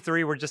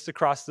 501c3. We're just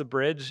across the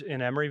bridge in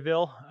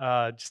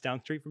Emeryville, just down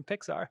the street from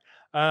Pixar.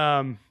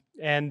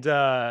 And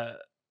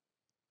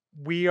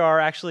we are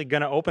actually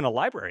going to open a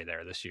library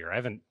there this year. I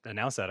haven't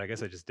announced that. I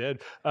guess I just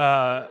did.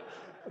 But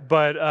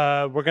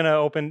we're going to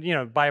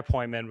open, by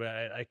appointment.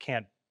 I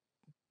can't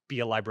be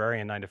a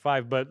librarian 9 to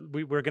 5, but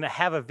we're going to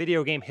have a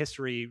video game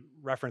history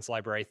reference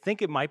library. I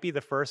think it might be the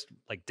first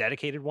like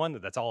dedicated one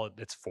that's all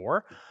it's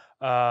for.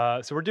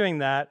 So we're doing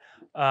that.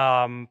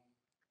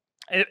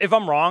 If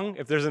I'm wrong,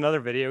 if there's another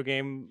video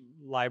game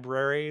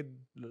library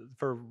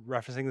for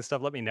referencing this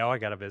stuff, let me know. I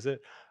got to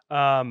visit.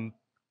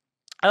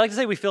 I like to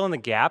say we fill in the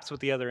gaps with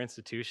the other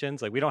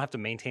institutions. Like, we don't have to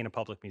maintain a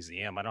public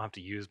museum. I don't have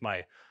to use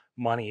my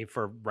money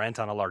for rent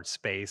on a large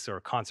space or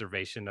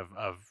conservation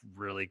of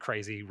really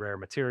crazy rare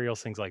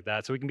materials, things like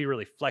that. So we can be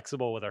really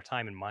flexible with our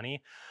time and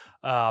money.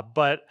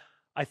 But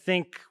I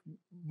think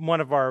one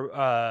of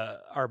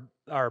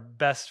our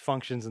best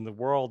functions in the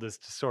world is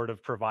to sort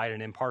of provide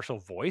an impartial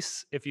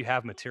voice if you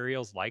have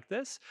materials like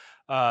this.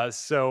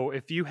 So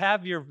if you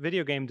have your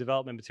video game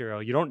development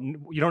material, you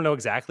don't know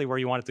exactly where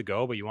you want it to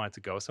go, but you want it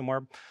to go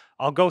somewhere,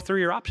 I'll go through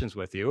your options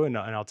with you, and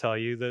I'll tell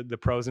you the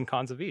pros and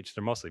cons of each.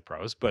 They're mostly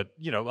pros, but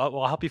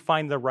I'll help you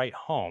find the right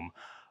home.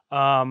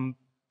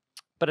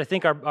 But I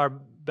think our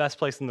best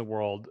place in the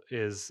world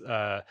is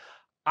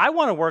I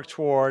want to work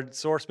toward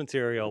source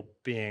material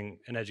being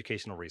an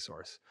educational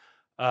resource.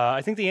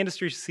 I think the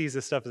industry sees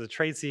this stuff as a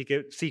trade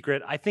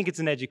secret. I think it's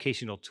an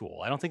educational tool.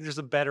 I don't think there's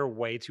a better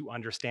way to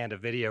understand a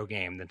video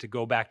game than to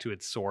go back to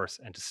its source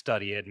and to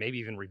study it, maybe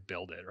even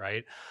rebuild it,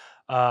 right?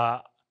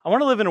 I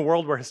want to live in a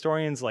world where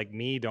historians like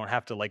me don't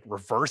have to like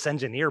reverse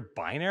engineer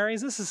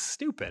binaries. This is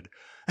stupid.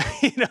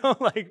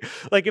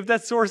 Like if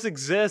that source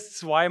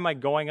exists, why am I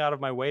going out of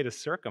my way to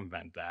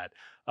circumvent that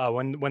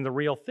when the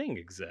real thing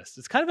exists?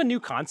 It's kind of a new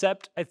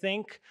concept, I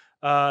think.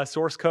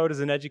 Source code is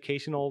an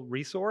educational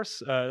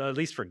resource, at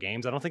least for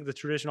games. I don't think the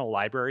traditional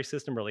library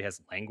system really has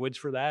language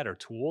for that or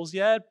tools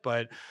yet,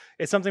 but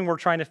it's something we're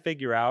trying to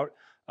figure out.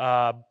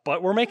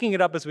 But we're making it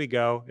up as we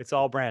go. It's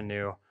all brand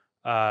new.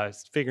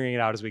 Figuring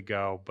it out as we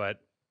go, but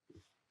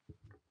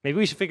maybe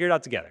we should figure it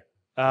out together.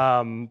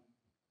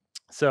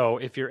 So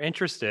if you're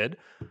interested,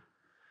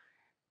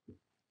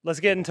 let's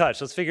get in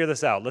touch. Let's figure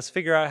this out. Let's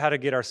figure out how to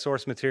get our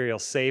source material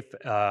safe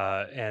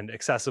and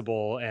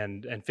accessible,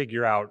 and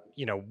figure out,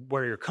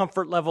 where your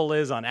comfort level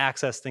is on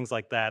access, things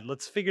like that.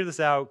 Let's figure this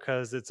out,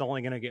 because it's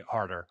only going to get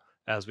harder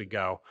as we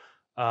go.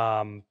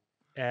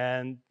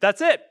 And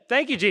that's it.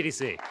 Thank you,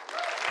 GDC.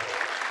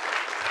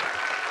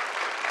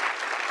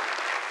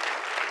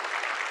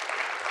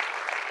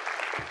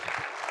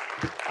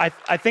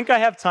 I think I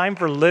have time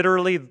for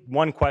literally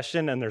one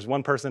question, and there's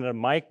one person at a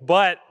mic.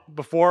 But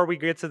before we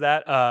get to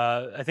that,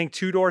 I think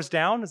 2 doors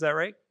down, is that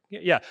right?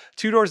 Yeah,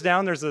 2 doors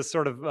down, there's a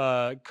sort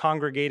of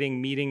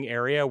congregating meeting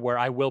area where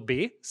I will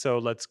be. So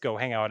let's go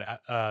hang out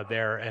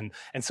there and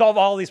solve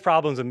all these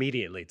problems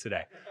immediately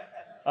today.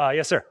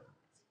 Yes, sir.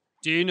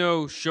 Do you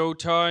know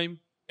Showtime?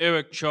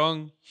 Eric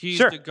Chung, he's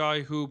Sure. the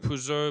guy who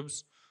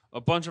preserves a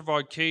bunch of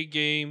arcade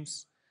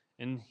games,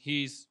 and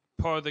he's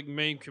part of the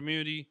main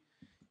community.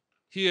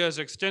 He has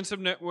extensive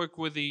network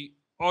with the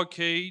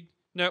arcade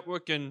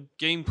network and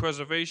game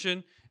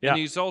preservation. Yeah. And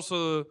he's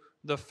also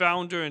the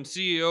founder and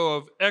CEO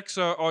of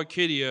XR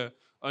Arcadia,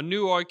 a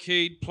new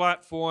arcade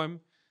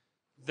platform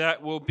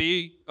that will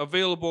be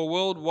available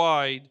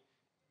worldwide.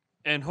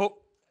 And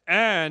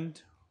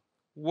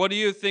what do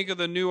you think of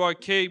the new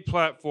arcade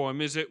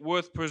platform? Is it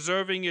worth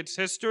preserving its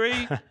history?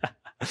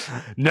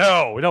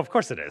 No, of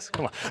course it is.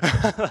 Come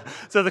on.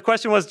 So the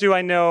question was, do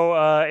I know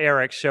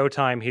Eric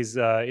Showtime? He's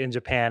in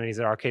Japan and he's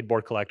an arcade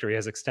board collector. He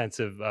has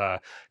extensive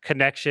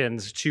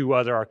connections to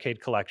other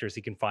arcade collectors.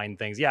 He can find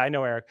things. Yeah, I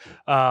know Eric.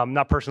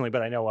 Not personally,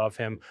 but I know of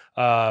him.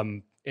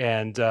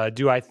 And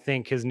do I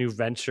think his new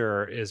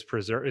venture is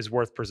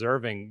worth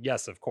preserving?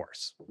 Yes, of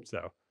course.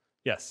 So,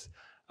 yes.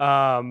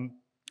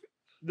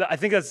 I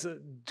think that's.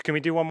 Can we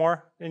do one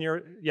more in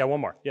your? Yeah,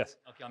 one more. Yes.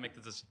 Okay, I'll make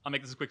this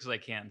as quick as I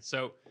can.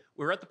 So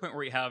we're at the point where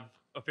we have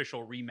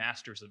official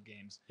remasters of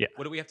games. Yeah.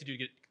 What do we have to do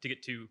to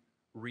get to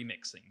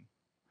remixing?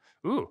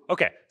 Ooh.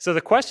 Okay. So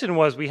the question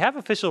was, we have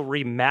official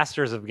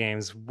remasters of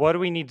games. What do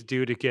we need to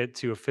do to get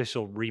to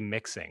official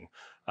remixing?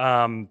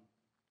 Something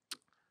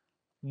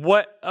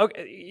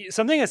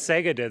that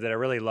Sega did that I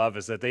really love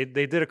is that they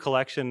did a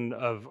collection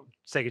of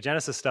Sega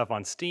Genesis stuff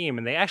on Steam,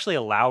 and they actually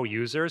allow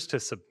users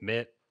to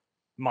submit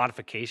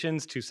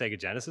modifications to Sega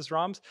Genesis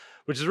ROMs,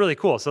 which is really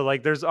cool. So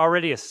like there's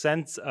already a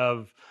sense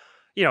of,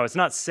 it's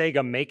not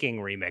Sega making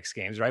remix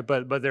games, right?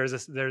 But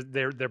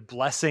they're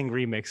blessing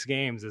remix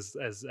games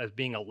as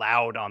being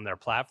allowed on their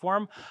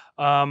platform.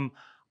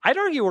 I'd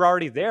argue we're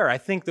already there. I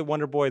think that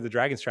Wonder Boy the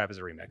Dragon's Trap is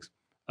a remix.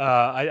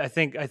 I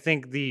think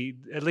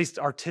at least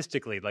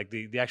artistically, like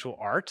the actual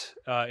art,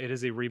 it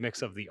is a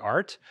remix of the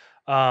art.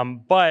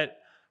 But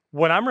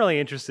what I'm really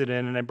interested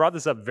in, and I brought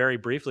this up very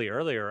briefly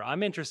earlier,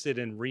 I'm interested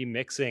in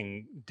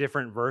remixing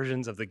different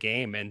versions of the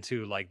game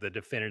into like the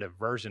definitive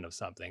version of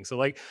something. So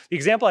like the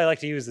example I like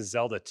to use is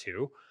Zelda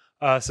 2.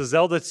 So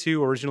Zelda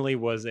 2 originally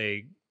was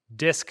a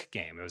disc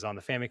game. It was on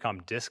the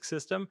Famicom disc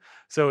system.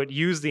 So it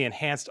used the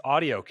enhanced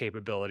audio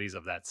capabilities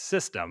of that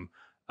system.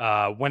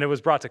 When it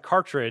was brought to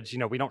cartridge,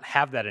 we don't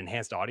have that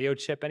enhanced audio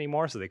chip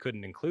anymore, so they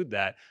couldn't include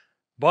that.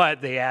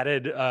 But they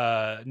added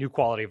new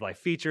quality of life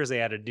features.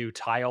 They added new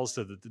tiles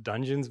so that the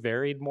dungeons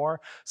varied more.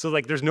 So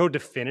like there's no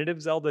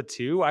definitive Zelda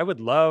 2. I would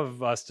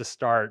love us to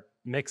start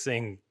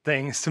mixing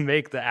things to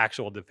make the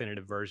actual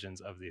definitive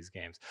versions of these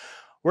games.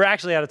 We're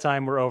actually out of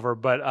time. We're over.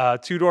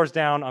 But 2 doors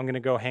down, I'm going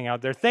to go hang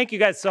out there. Thank you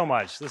guys so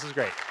much. This is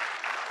great.